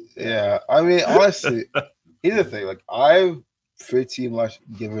 I mean, honestly, here's the thing. Like, I've pretty much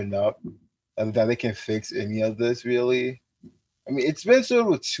given up that they can fix any of this. Really, I mean, it's been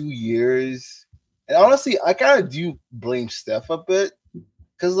sort of 2 years, and honestly, I kind of do blame Steph a bit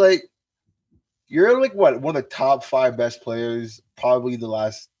because, like, you're like one of the top 5 best players, probably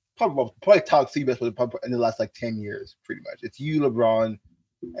top 3 best players in the last like 10 years, pretty much. It's you, LeBron,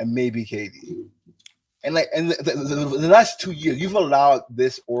 and maybe KD. And like, the last 2 years, you've allowed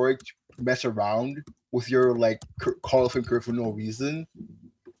this org to mess around with your like Hall of Fame career for no reason.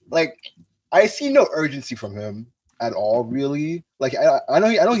 Like, I see no urgency from him at all, really. Like, I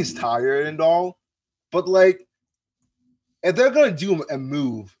know he's tired and all, but like, if they're gonna do a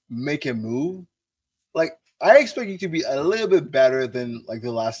move, make him move. Like, I expect you to be a little bit better than like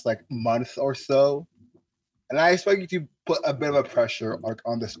the last like month or so, and I expect you to put a bit of a pressure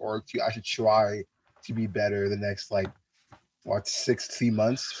on this org to actually try to be better the next like 3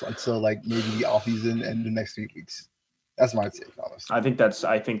 months until like maybe the offseason and the next 3 weeks. That's my take, honestly. I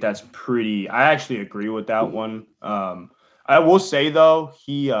think that's pretty. I actually agree with that one. I will say though,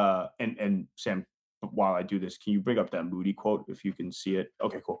 he and Sam, while I do this, can you bring up that Moody quote if you can see it?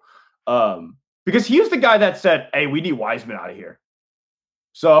 Okay, cool. Because he was the guy that said, "Hey, we need Wiseman out of here."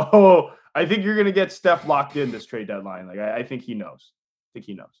 So I think you're gonna get Steph locked in this trade deadline. Like I think he knows.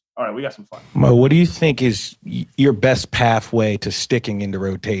 All right, we got some fun. Mo, what do you think is your best pathway to sticking in the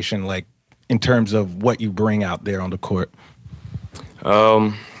rotation, like in terms of what you bring out there on the court?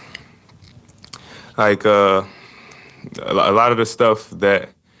 Like a lot of the stuff that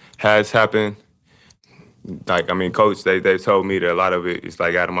has happened. Like, I mean, coach, they told me that a lot of it is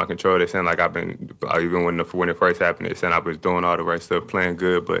like out of my control. They saying like even when it first happened, they said I was doing all the right stuff, playing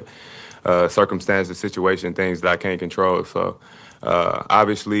good, but circumstances, situation, things that I can't control. So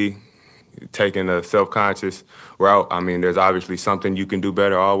obviously, taking a self-conscious route. I mean, there's obviously something you can do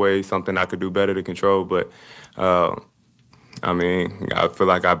better always, something I could do better to control, but. I mean, I feel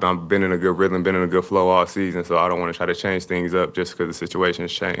like I've been in a good rhythm, been in a good flow all season, so I don't want to try to change things up just because the situation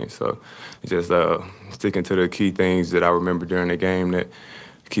has changed. So just sticking to the key things that I remember during the game that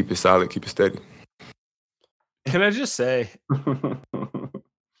keep it solid, keep it steady. Can I just say,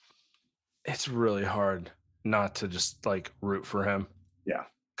 it's really hard not to just, like, root for him. Yeah.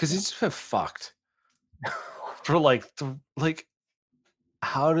 Because he's been fucked for,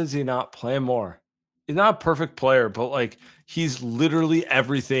 how does he not play more? He's not a perfect player, but like he's literally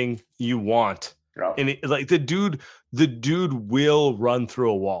everything you want. Yeah. And like the dude will run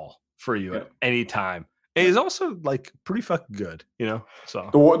through a wall for you at any time. And he's also like pretty fucking good, you know. So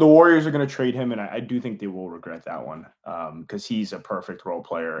the Warriors are going to trade him, and I do think they will regret that one because he's a perfect role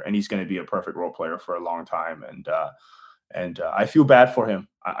player, and he's going to be a perfect role player for a long time. And I feel bad for him.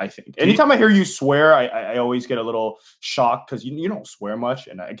 I think anytime I hear you swear, I always get a little shocked because you don't swear much,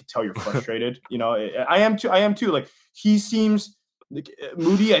 and I can tell you're frustrated. You know, I am too. Like he seems like,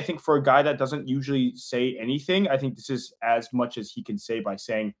 Moody. I think for a guy that doesn't usually say anything, I think this is as much as he can say by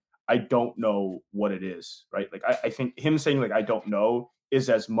saying, "I don't know what it is." Right? Like I think him saying like "I don't know" is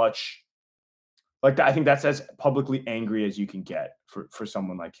as much. Like I think that's as publicly angry as you can get for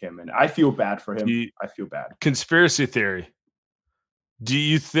someone like him, and I feel bad for him. I feel bad. Conspiracy theory. Do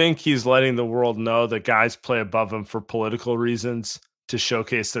you think he's letting the world know that guys play above him for political reasons to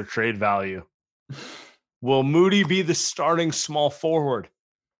showcase their trade value? Will Moody be the starting small forward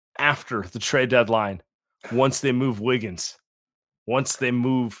after the trade deadline once they move Wiggins, once they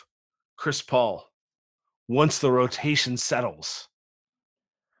move Chris Paul, once the rotation settles?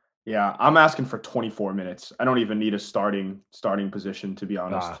 Yeah, I'm asking for 24 minutes. I don't even need a starting position, to be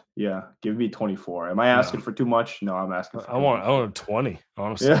honest. Yeah, give me 24. Am I asking for too much? No, I'm asking for I want 20,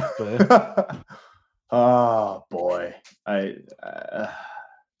 honestly. Yeah. Oh boy.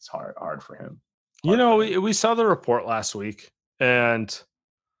 It's hard for him. You know, we saw the report last week, and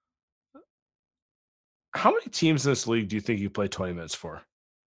how many teams in this league do you think you play 20 minutes for?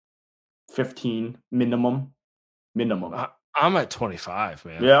 15 minimum. I'm at 25,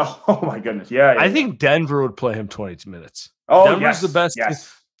 man. Yeah. Oh my goodness. Yeah. I think Denver would play him 20 minutes. Oh, Denver's the best.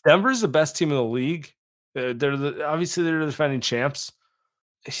 Yes. Denver's the best team in the league. Obviously they're the defending champs.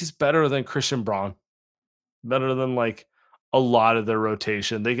 He's better than Christian Braun. Better than like a lot of their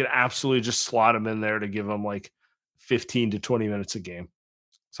rotation. They could absolutely just slot him in there to give him like 15 to 20 minutes a game.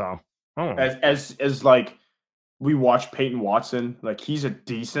 So I don't know. As like we watch Peyton Watson, like he's a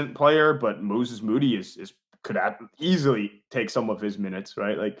decent player, but Moses Moody could easily take some of his minutes,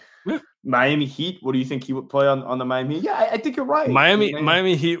 right? Like Miami Heat, what do you think he would play on the Miami Heat? Yeah, I think you're right.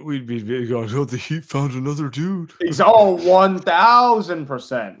 Miami Heat, we'd be going, oh, the Heat found another dude.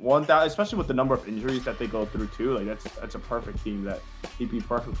 1,000%. 1,000, especially with the number of injuries that they go through too. Like that's a perfect team that he'd be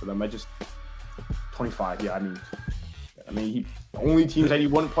perfect for them. 25, yeah, I mean, I mean, only teams that he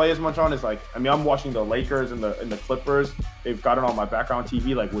wouldn't play as much on is like, I mean, I'm watching the Lakers and the Clippers. They've got it on my background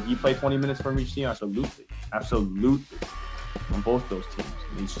TV. Like, would he play 20 minutes for each team? Absolutely. On both those teams.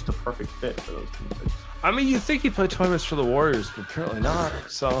 I mean, he's just a perfect fit for those teams. I mean, you'd think he'd play 20 minutes for the Warriors, but apparently not.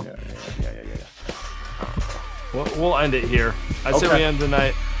 So we'll end it here. I say we end the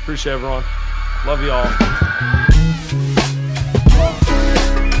night. Appreciate everyone. Love you all.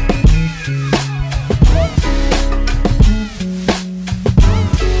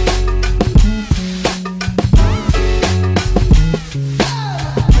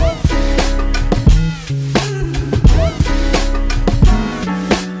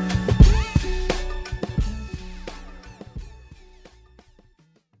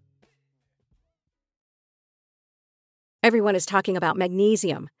 Everyone is talking about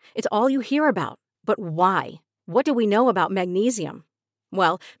magnesium. It's all you hear about. But why? What do we know about magnesium?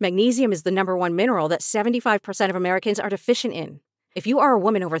 Well, magnesium is the number one mineral that 75% of Americans are deficient in. If you are a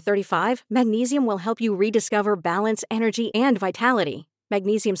woman over 35, magnesium will help you rediscover balance, energy, and vitality.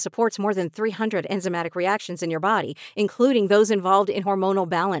 Magnesium supports more than 300 enzymatic reactions in your body, including those involved in hormonal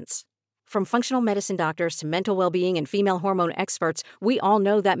balance. From functional medicine doctors to mental well-being and female hormone experts, we all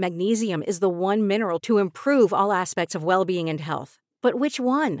know that magnesium is the one mineral to improve all aspects of well-being and health. But which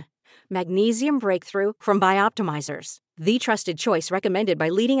one? Magnesium Breakthrough from Bioptimizers, the trusted choice recommended by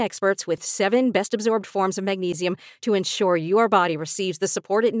leading experts with 7 best-absorbed forms of magnesium to ensure your body receives the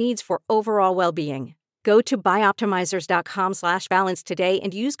support it needs for overall well-being. Go to bioptimizers.com/balance today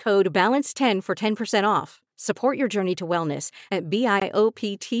and use code BALANCE10 for 10% off. Support your journey to wellness at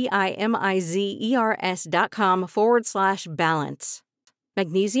bioptimizers.com/balance.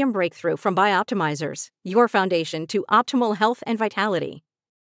 Magnesium Breakthrough from Bioptimizers, your foundation to optimal health and vitality.